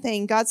his own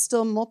thing, God's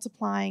still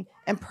multiplying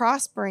and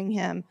prospering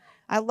him.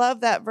 I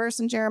love that verse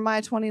in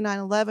Jeremiah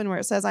 29:11 where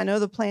it says, I know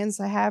the plans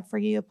I have for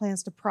you,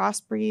 plans to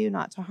prosper you,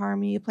 not to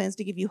harm you, plans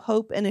to give you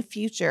hope and a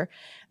future.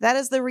 That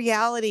is the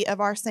reality of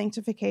our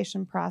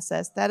sanctification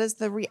process. That is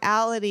the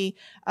reality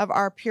of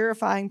our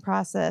purifying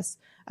process,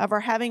 of our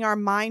having our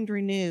mind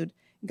renewed.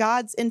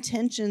 God's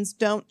intentions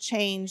don't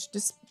change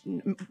just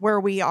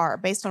where we are,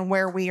 based on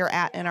where we are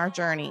at in our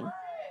journey.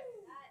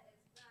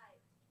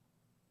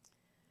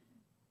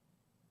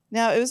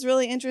 Now, it was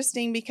really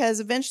interesting because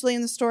eventually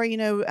in the story,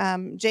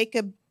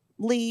 Jacob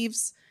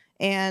leaves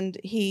and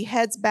he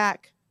heads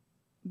back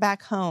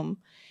home.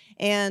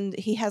 And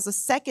he has a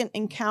second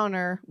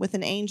encounter with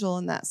an angel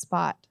in that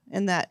spot,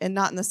 and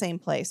not in the same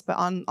place, but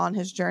on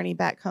his journey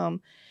back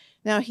home.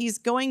 Now, he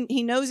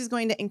knows he's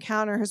going to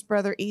encounter his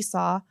brother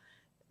Esau,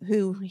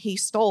 who he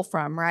stole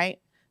from, right?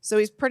 So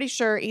he's pretty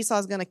sure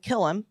Esau's going to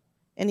kill him,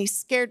 and he's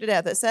scared to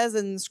death. It says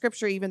in the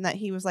scripture even that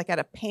he was like at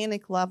a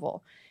panic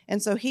level.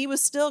 And so he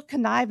was still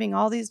conniving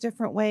all these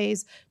different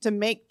ways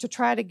to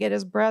try to get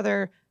his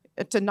brother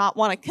to not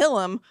want to kill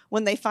him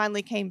when they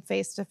finally came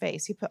face to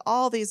face. He put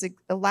all these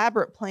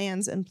elaborate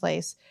plans in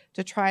place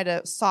to try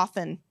to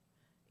soften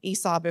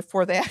Esau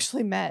before they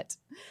actually met.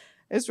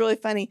 It was really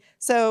funny.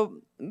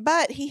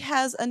 But he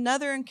has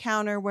another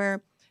encounter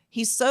where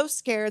he's so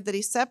scared that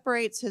he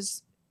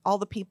separates all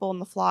the people in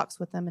the flocks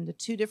with him into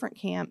two different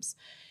camps.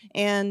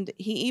 And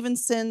he even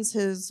sends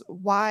his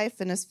wife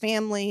and his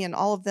family and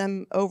all of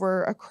them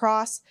over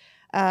across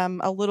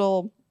a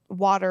little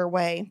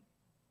waterway.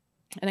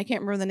 And I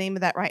can't remember the name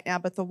of that right now,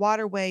 but the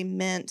waterway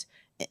meant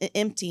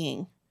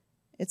emptying.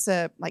 It's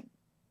I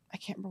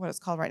can't remember what it's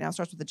called right now. It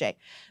starts with a J.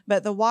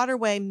 But the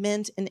waterway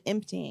meant an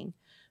emptying.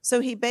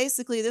 So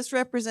this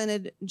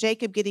represented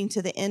Jacob getting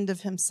to the end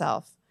of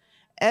himself.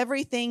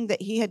 Everything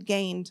that he had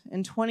gained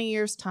in 20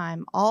 years'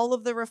 time, all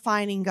of the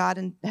refining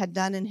God had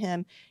done in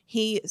him,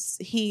 he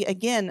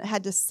again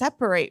had to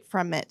separate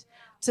from it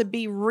to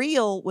be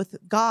real with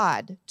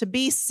God, to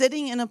be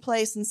sitting in a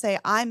place and say,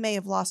 I may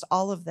have lost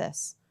all of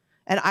this,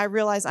 and I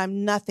realize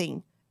I'm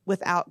nothing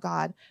without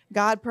God.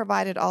 God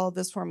provided all of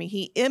this for me.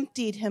 He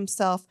emptied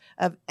himself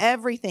of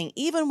everything,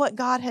 even what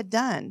God had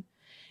done.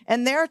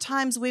 And there are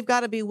times we've got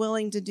to be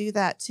willing to do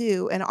that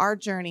too in our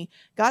journey.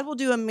 God will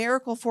do a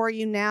miracle for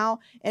you now,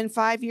 and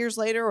 5 years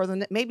later, or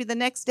maybe the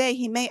next day,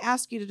 he may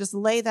ask you to just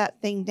lay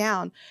that thing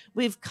down.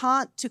 We've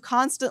to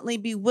constantly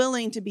be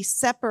willing to be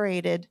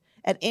separated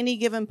at any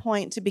given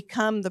point to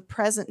become the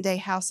present day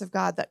house of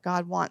God that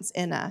God wants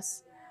in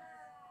us.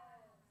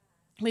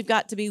 We've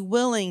got to be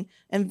willing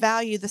and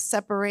value the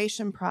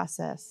separation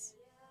process.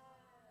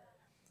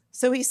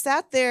 So he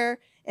sat there,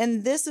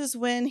 and this is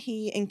when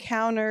he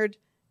encountered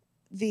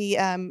the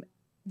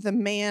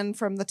man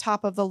from the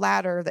top of the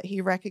ladder that he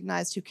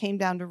recognized who came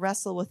down to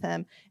wrestle with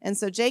him. And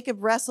so Jacob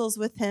wrestles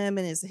with him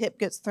and his hip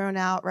gets thrown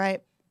out,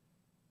 right?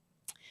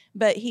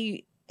 But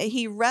he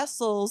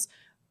wrestles.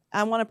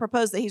 I want to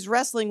propose that he's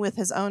wrestling with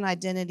his own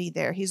identity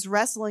there. He's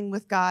wrestling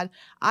with God.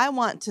 I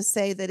want to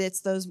say that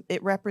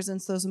it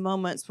represents those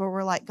moments where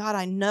we're like, God,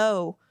 I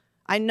know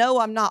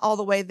I'm not all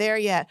the way there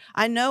yet.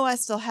 I know I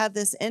still have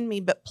this in me,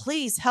 but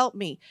please help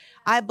me.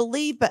 I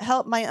believe, but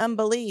help my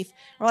unbelief.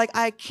 We're like,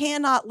 I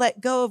cannot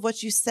let go of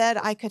what you said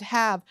I could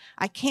have.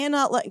 I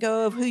cannot let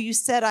go of who you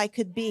said I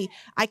could be.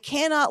 I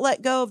cannot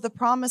let go of the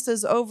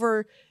promises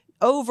over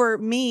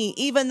me,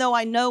 even though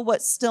I know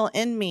what's still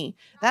in me.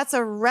 That's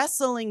a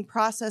wrestling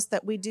process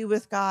that we do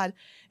with God.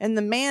 And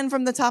the man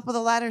from the top of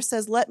the ladder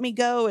says, let me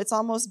go. It's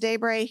almost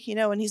daybreak,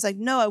 and he's like,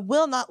 no, I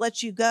will not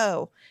let you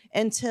go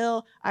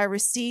until I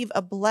receive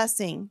a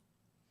blessing.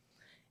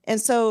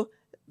 And so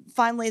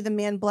finally the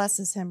man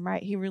blesses him,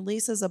 right? He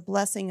releases a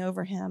blessing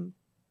over him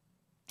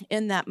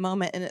in that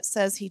moment. And it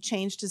says he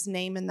changed his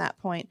name in that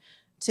point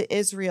to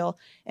Israel.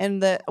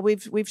 And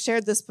we've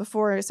shared this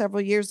before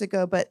several years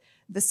ago, but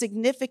the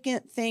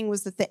significant thing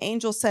was that the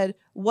angel said,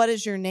 what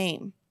is your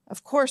name?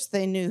 Of course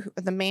they knew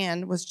the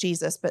man was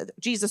Jesus, but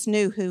Jesus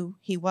knew who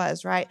he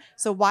was, right?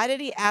 So why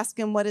did he ask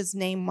him what his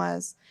name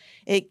was?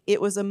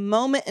 It was a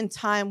moment in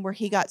time where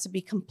he got to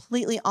be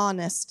completely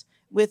honest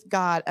with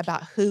God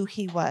about who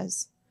he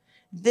was.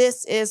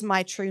 This is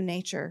my true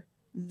nature.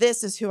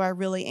 This is who I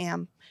really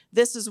am.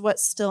 This is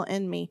what's still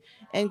in me.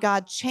 And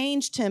God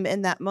changed him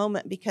in that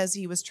moment because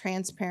he was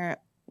transparent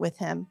with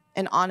him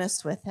and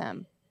honest with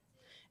him.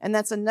 And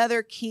that's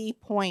another key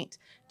point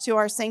to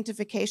our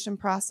sanctification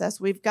process.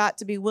 We've got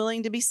to be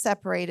willing to be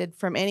separated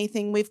from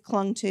anything we've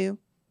clung to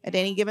at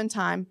any given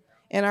time,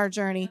 in our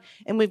journey.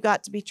 And we've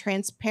got to be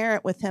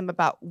transparent with him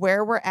about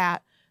where we're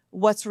at,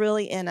 what's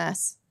really in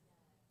us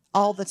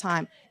all the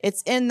time.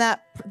 It's in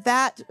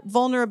that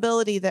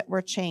vulnerability that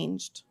we're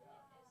changed.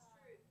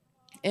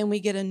 And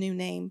we get a new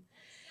name.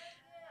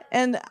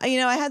 And,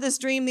 I had this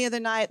dream the other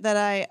night that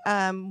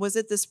I was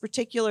at this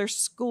particular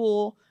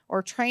school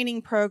or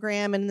training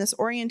program. And in this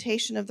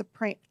orientation of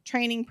the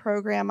training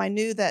program, I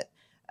knew that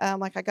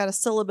I got a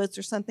syllabus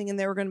or something, and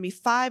there were going to be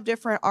 5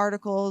 different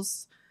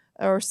articles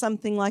or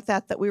something like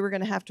that we were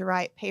going to have to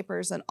write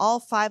papers. And all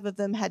 5 of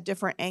them had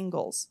different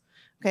angles.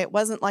 Okay, it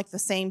wasn't like the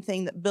same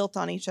thing that built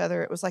on each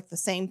other. It was like the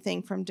same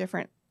thing from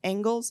different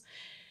angles.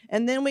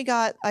 And then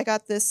I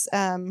got this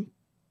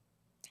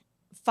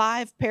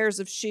 5 pairs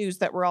of shoes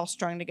that were all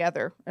strung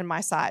together in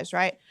my size,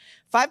 right?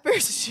 5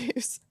 pairs of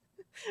shoes.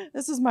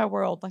 This is my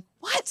world. Like,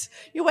 what?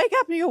 You wake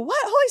up and you go,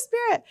 what? Holy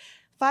Spirit.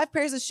 5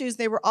 pairs of shoes.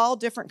 They were all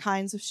different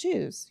kinds of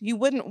shoes. You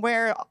wouldn't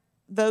wear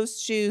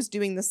those shoes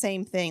doing the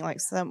same thing. Like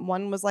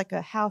one was like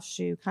a house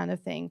shoe kind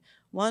of thing.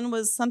 One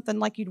was something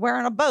like you'd wear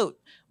on a boat.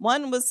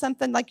 One was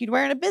something like you'd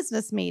wear in a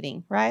business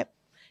meeting, right?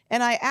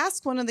 And I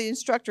asked one of the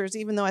instructors,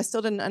 even though I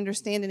still didn't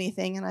understand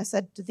anything, and I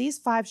said, do these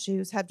 5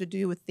 shoes have to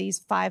do with these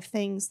 5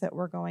 things that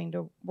we're going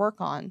to work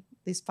on,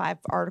 these 5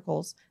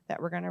 articles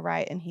that we're going to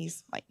write? And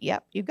he's like,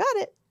 yep, you got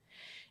it.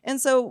 And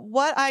so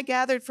what I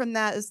gathered from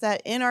that is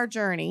that in our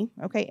journey,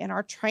 in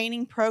our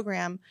training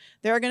program,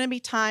 there are going to be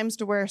times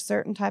to wear a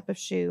certain type of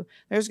shoe.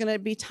 There's going to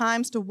be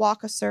times to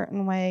walk a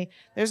certain way.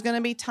 There's going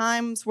to be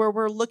times where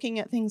we're looking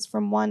at things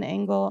from one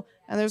angle,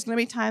 and there's going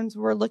to be times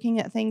where we're looking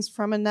at things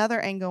from another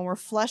angle, and we're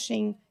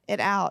fleshing it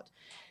out.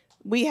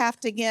 We have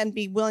to, again,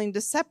 be willing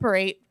to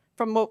separate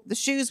from the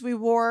shoes we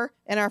wore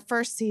in our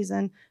first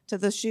season to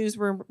the shoes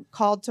we're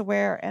called to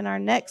wear in our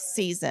next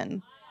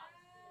season.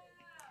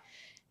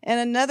 And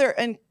another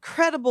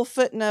incredible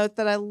footnote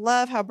that I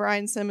love how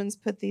Brian Simmons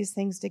put these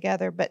things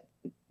together. But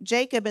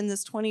Jacob in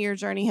this 20-year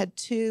journey had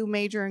 2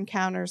 major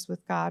encounters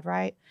with God,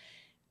 right?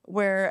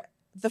 Where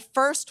the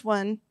first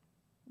one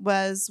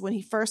was when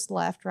he first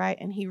left, right?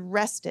 And he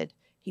rested.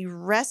 He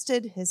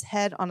rested his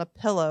head on a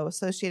pillow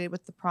associated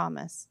with the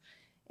promise.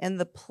 And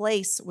the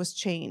place was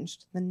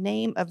changed. The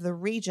name of the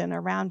region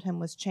around him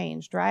was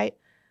changed, right?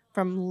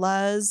 From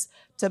Luz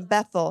to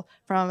Bethel,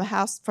 from a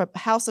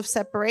house of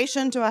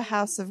separation to a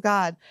house of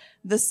God.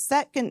 The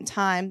second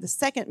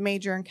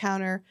major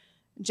encounter,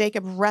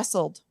 Jacob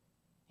wrestled.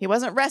 He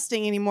wasn't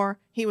resting anymore.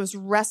 He was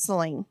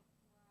wrestling.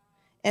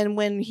 And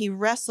when he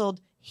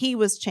wrestled, he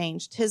was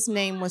changed. His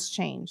name was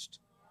changed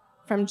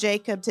from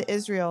Jacob to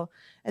Israel.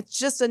 It's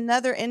just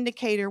another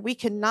indicator we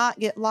cannot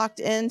get locked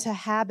into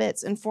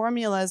habits and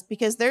formulas,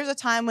 because there's a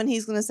time when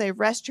he's going to say,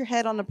 rest your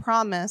head on the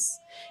promise,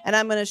 and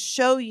I'm going to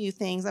show you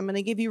things. I'm going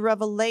to give you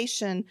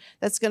revelation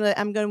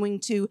I'm going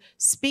to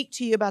speak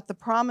to you about the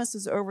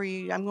promises over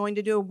you. I'm going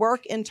to do a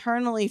work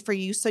internally for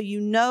you so you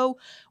know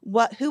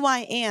who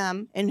I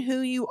am and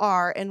who you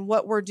are and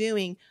what we're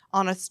doing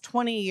on a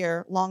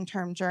 20-year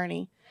long-term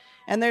journey.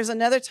 And there's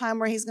another time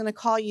where he's going to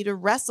call you to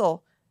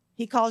wrestle.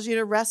 He calls you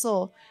to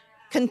wrestle.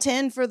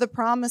 Contend for the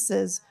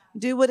promises.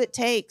 Do what it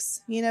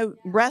takes.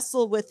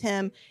 Wrestle with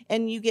him,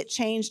 and you get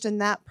changed in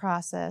that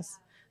process.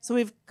 So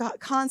we've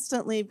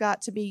constantly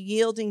got to be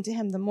yielding to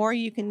him. The more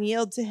you can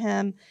yield to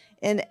him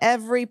in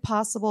every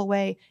possible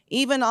way,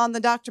 even on the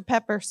Dr.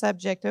 Pepper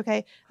subject,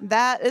 okay?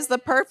 That is the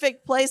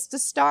perfect place to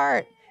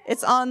start.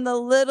 It's on the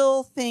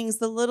little things,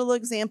 the little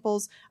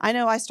examples. I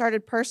know I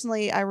started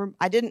personally,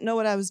 I didn't know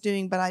what I was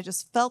doing, but I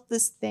just felt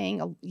this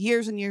thing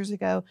years and years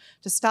ago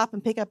to stop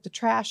and pick up the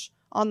trash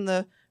from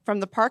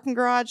the parking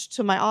garage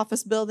to my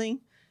office building.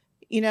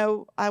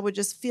 I would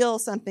just feel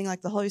something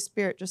like the Holy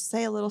Spirit just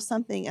say a little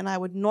something, and I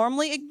would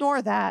normally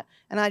ignore that,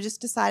 and I just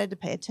decided to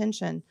pay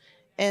attention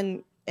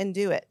and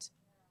do it.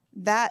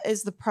 That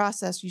is the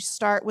process. You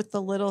start with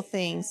the little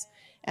things,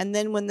 and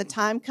then when the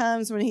time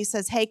comes when he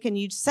says, hey, can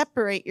you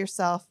separate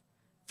yourself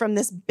from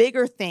this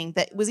bigger thing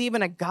that was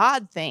even a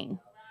God thing,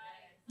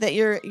 that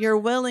you're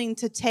willing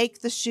to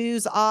take the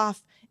shoes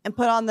off and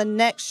put on the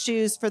next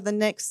shoes for the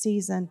next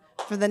season,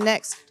 for the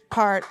next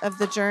part of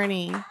the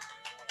journey.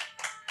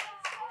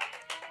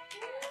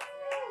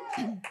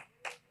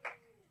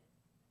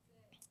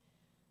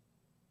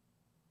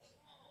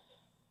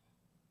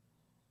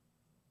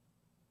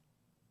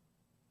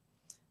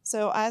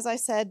 So as I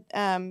said,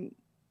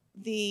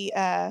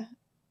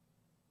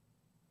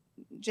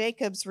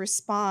 Jacob's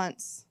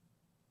response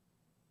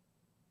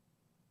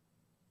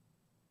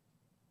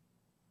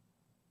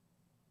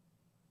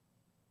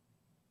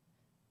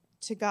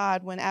to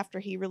God when after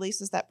he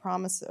releases that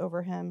promise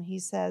over him, he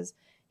says,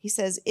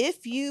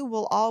 if you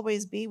will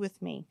always be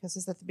with me, because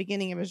this is at the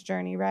beginning of his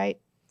journey, right?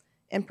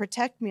 And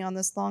protect me on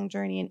this long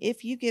journey, and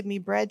if you give me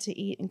bread to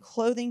eat and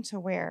clothing to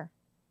wear,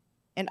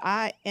 and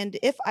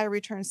if I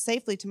return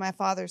safely to my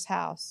father's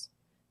house,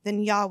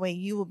 then Yahweh,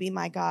 you will be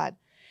my God.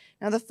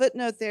 Now the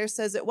footnote there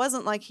says it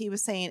wasn't like he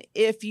was saying,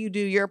 if you do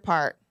your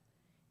part.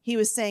 He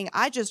was saying,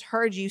 I just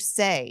heard you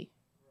say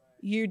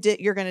you're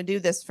going to do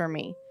this for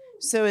me.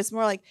 So it's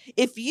more like,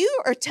 if you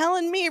are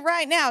telling me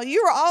right now,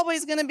 you are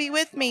always going to be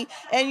with me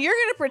and you're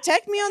going to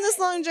protect me on this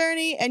long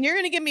journey and you're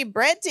going to give me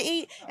bread to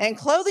eat and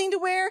clothing to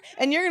wear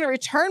and you're going to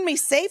return me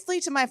safely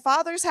to my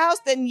Father's house,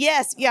 then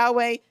yes,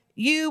 Yahweh,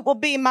 you will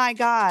be my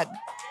God.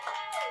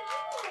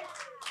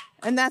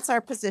 And that's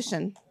our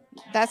position.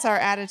 That's our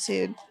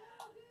attitude.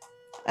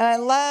 And I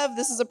love,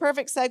 this is a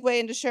perfect segue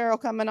into Cheryl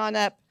coming on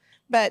up,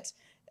 but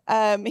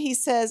he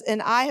says,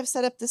 and I have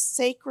set up the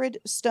sacred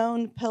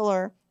stone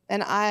pillar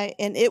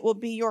and it will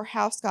be your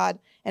house, God.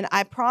 And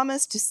I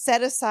promise to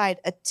set aside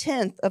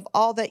 1/10 of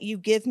all that you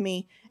give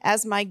me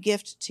as my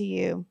gift to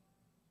you.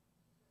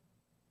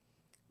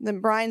 Then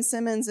Brian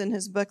Simmons in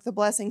his book, The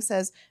Blessing,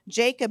 says,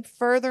 Jacob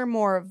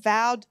furthermore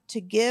vowed to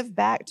give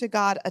back to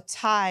God a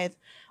tithe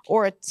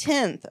or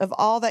 1/10 of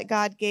all that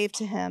God gave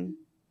to him.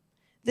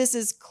 This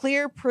is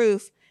clear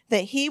proof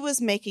that he was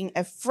making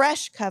a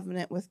fresh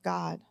covenant with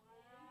God.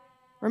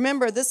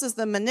 Remember, this is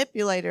the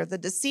manipulator, the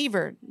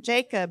deceiver,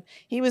 Jacob.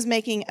 He was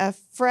making a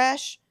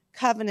fresh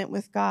covenant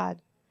with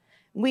God.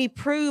 We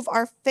prove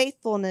our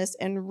faithfulness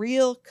and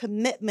real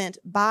commitment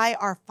by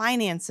our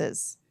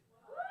finances.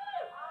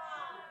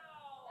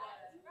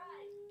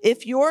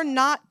 If you're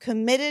not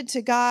committed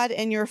to God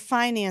and your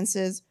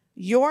finances,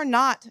 you're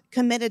not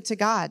committed to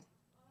God.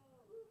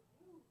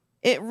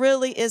 It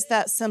really is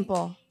that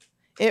simple.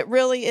 It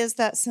really is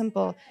that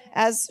simple.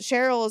 As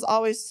Cheryl is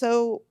always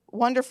so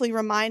wonderfully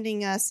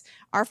reminding us,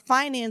 our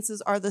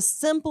finances are the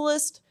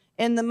simplest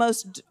and the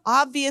most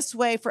obvious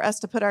way for us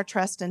to put our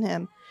trust in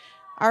him.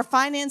 Our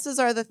finances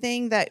are the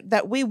thing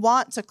that we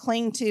want to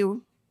cling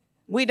to.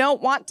 We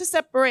don't want to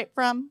separate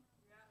from.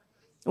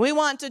 We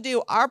want to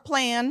do our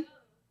plan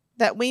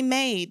that we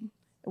made.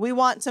 We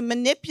want to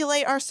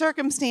manipulate our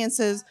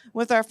circumstances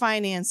with our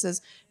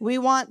finances. We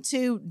want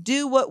to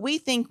do what we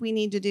think we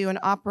need to do and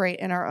operate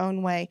in our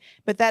own way.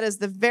 But that is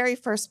the very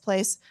first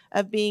place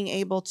of being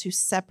able to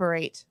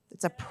separate.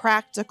 It's a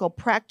practical,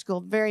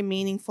 very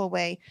meaningful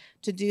way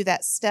to do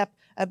that step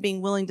of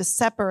being willing to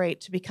separate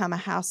to become a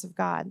house of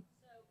God.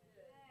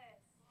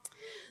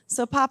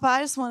 So, Papa,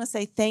 I just want to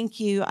say thank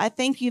you. I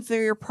thank you for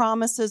your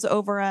promises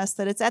over us,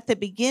 that it's at the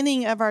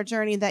beginning of our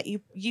journey that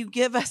you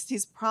give us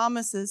these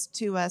promises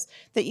to us,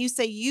 that you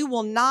say you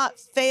will not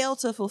fail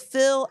to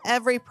fulfill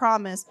every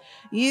promise.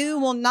 You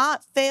will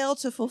not fail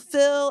to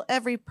fulfill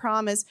every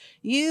promise.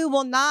 You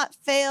will not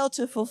fail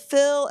to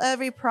fulfill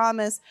every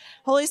promise.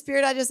 Holy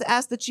Spirit, I just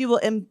ask that you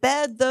will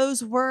embed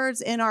those words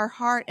in our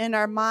heart and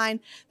our mind,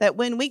 that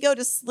when we go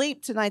to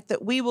sleep tonight,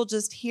 that we will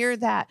just hear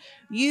that.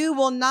 You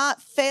will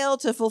not fail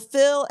to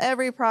fulfill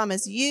every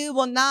promise. You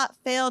will not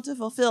fail to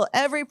fulfill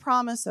every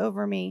promise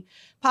over me.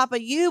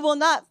 Papa, you will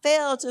not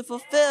fail to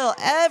fulfill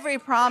every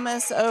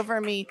promise over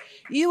me.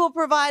 You will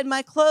provide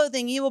my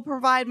clothing. You will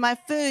provide my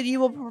food. You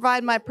will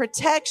provide my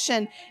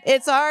protection.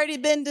 It's already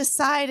been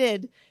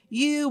decided.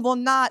 You will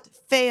not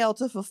fail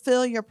to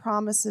fulfill your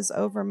promises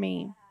over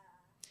me.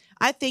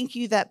 I thank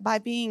you that by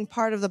being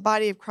part of the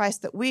body of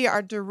Christ, that we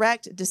are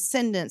direct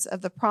descendants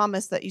of the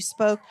promise that you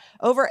spoke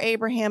over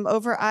Abraham,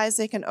 over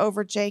Isaac, and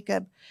over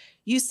Jacob.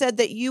 You said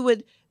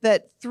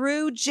that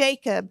through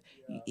Jacob,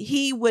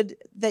 you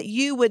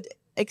would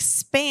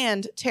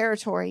expand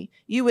territory.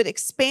 You would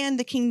expand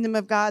the kingdom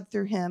of God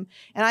through him.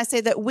 And I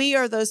say that we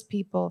are those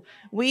people.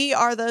 We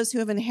are those who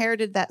have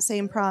inherited that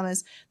same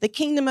promise. The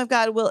kingdom of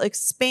God will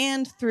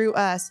expand through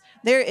us.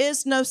 There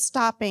is no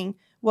stopping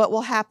what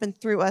will happen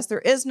through us. There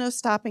is no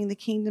stopping the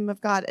kingdom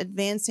of God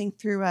advancing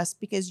through us,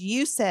 because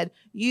you said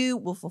you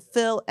will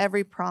fulfill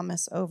every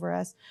promise over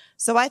us.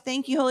 So I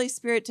thank you, Holy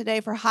Spirit, today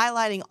for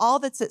highlighting all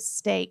that's at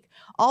stake,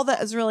 all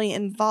that is really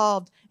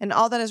involved, and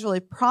all that is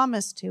really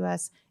promised to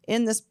us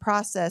in this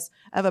process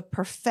of a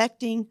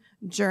perfecting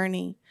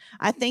journey.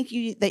 I thank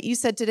you that you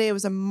said today it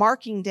was a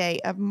marking day,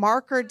 a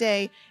marker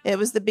day. It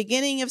was the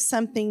beginning of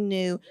something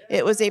new.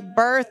 It was a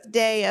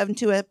birthday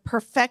into a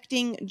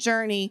perfecting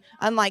journey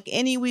unlike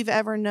any we've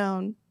ever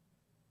known.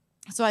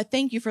 So I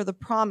thank you for the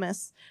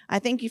promise. I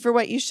thank you for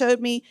what you showed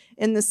me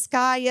in the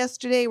sky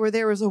yesterday, where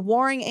there was a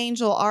warring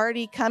angel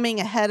already coming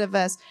ahead of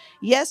us.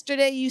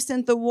 Yesterday, you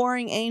sent the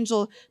warring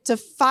angel to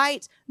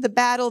fight the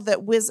battle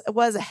that was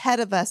ahead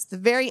of us. The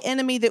very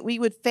enemy that we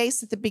would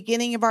face at the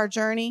beginning of our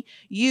journey,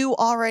 you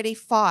already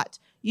fought.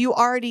 You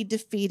already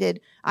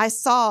defeated. I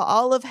saw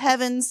all of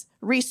heaven's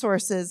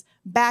resources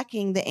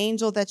backing the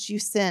angel that you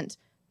sent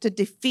to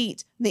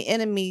defeat the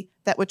enemy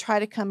that would try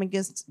to come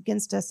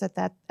against us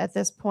at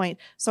this point.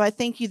 So I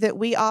thank you that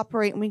we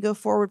operate and we go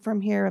forward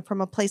from here from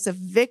a place of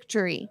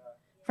victory,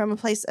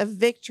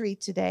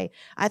 today.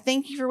 I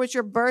thank you for what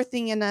you're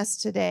birthing in us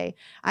today.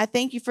 I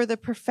thank you for the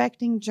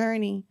perfecting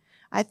journey.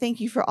 I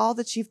thank you for all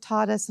that you've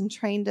taught us and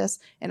trained us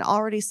and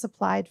already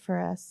supplied for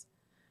us.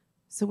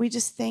 So we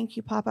just thank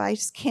you, Papa. I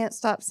just can't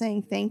stop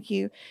saying thank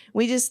you.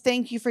 We just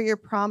thank you for your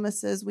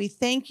promises. We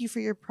thank you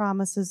for your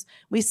promises.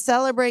 We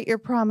celebrate your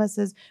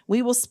promises.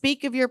 We will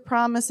speak of your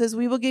promises.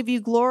 We will give you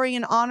glory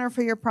and honor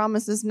for your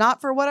promises, not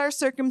for what our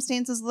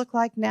circumstances look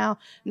like now,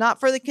 not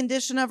for the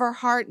condition of our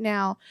heart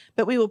now,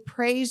 but we will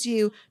praise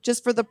you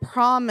just for the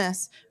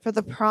promise,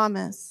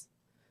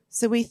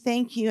 So we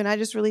thank you, and I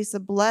just release a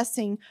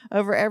blessing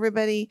over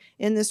everybody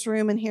in this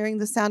room and hearing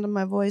the sound of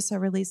my voice. I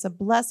release a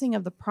blessing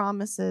of the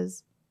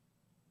promises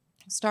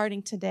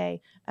starting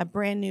today, a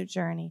brand new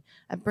journey,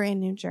 a brand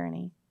new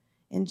journey.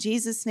 In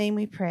Jesus' name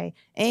we pray.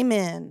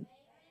 Amen.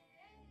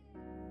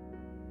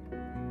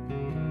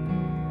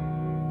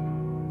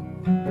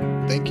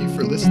 Thank you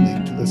for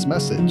listening to this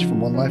message from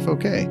One Life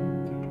OK.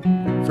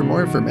 For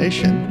more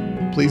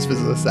information, please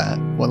visit us at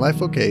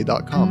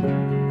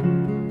onelifeok.com.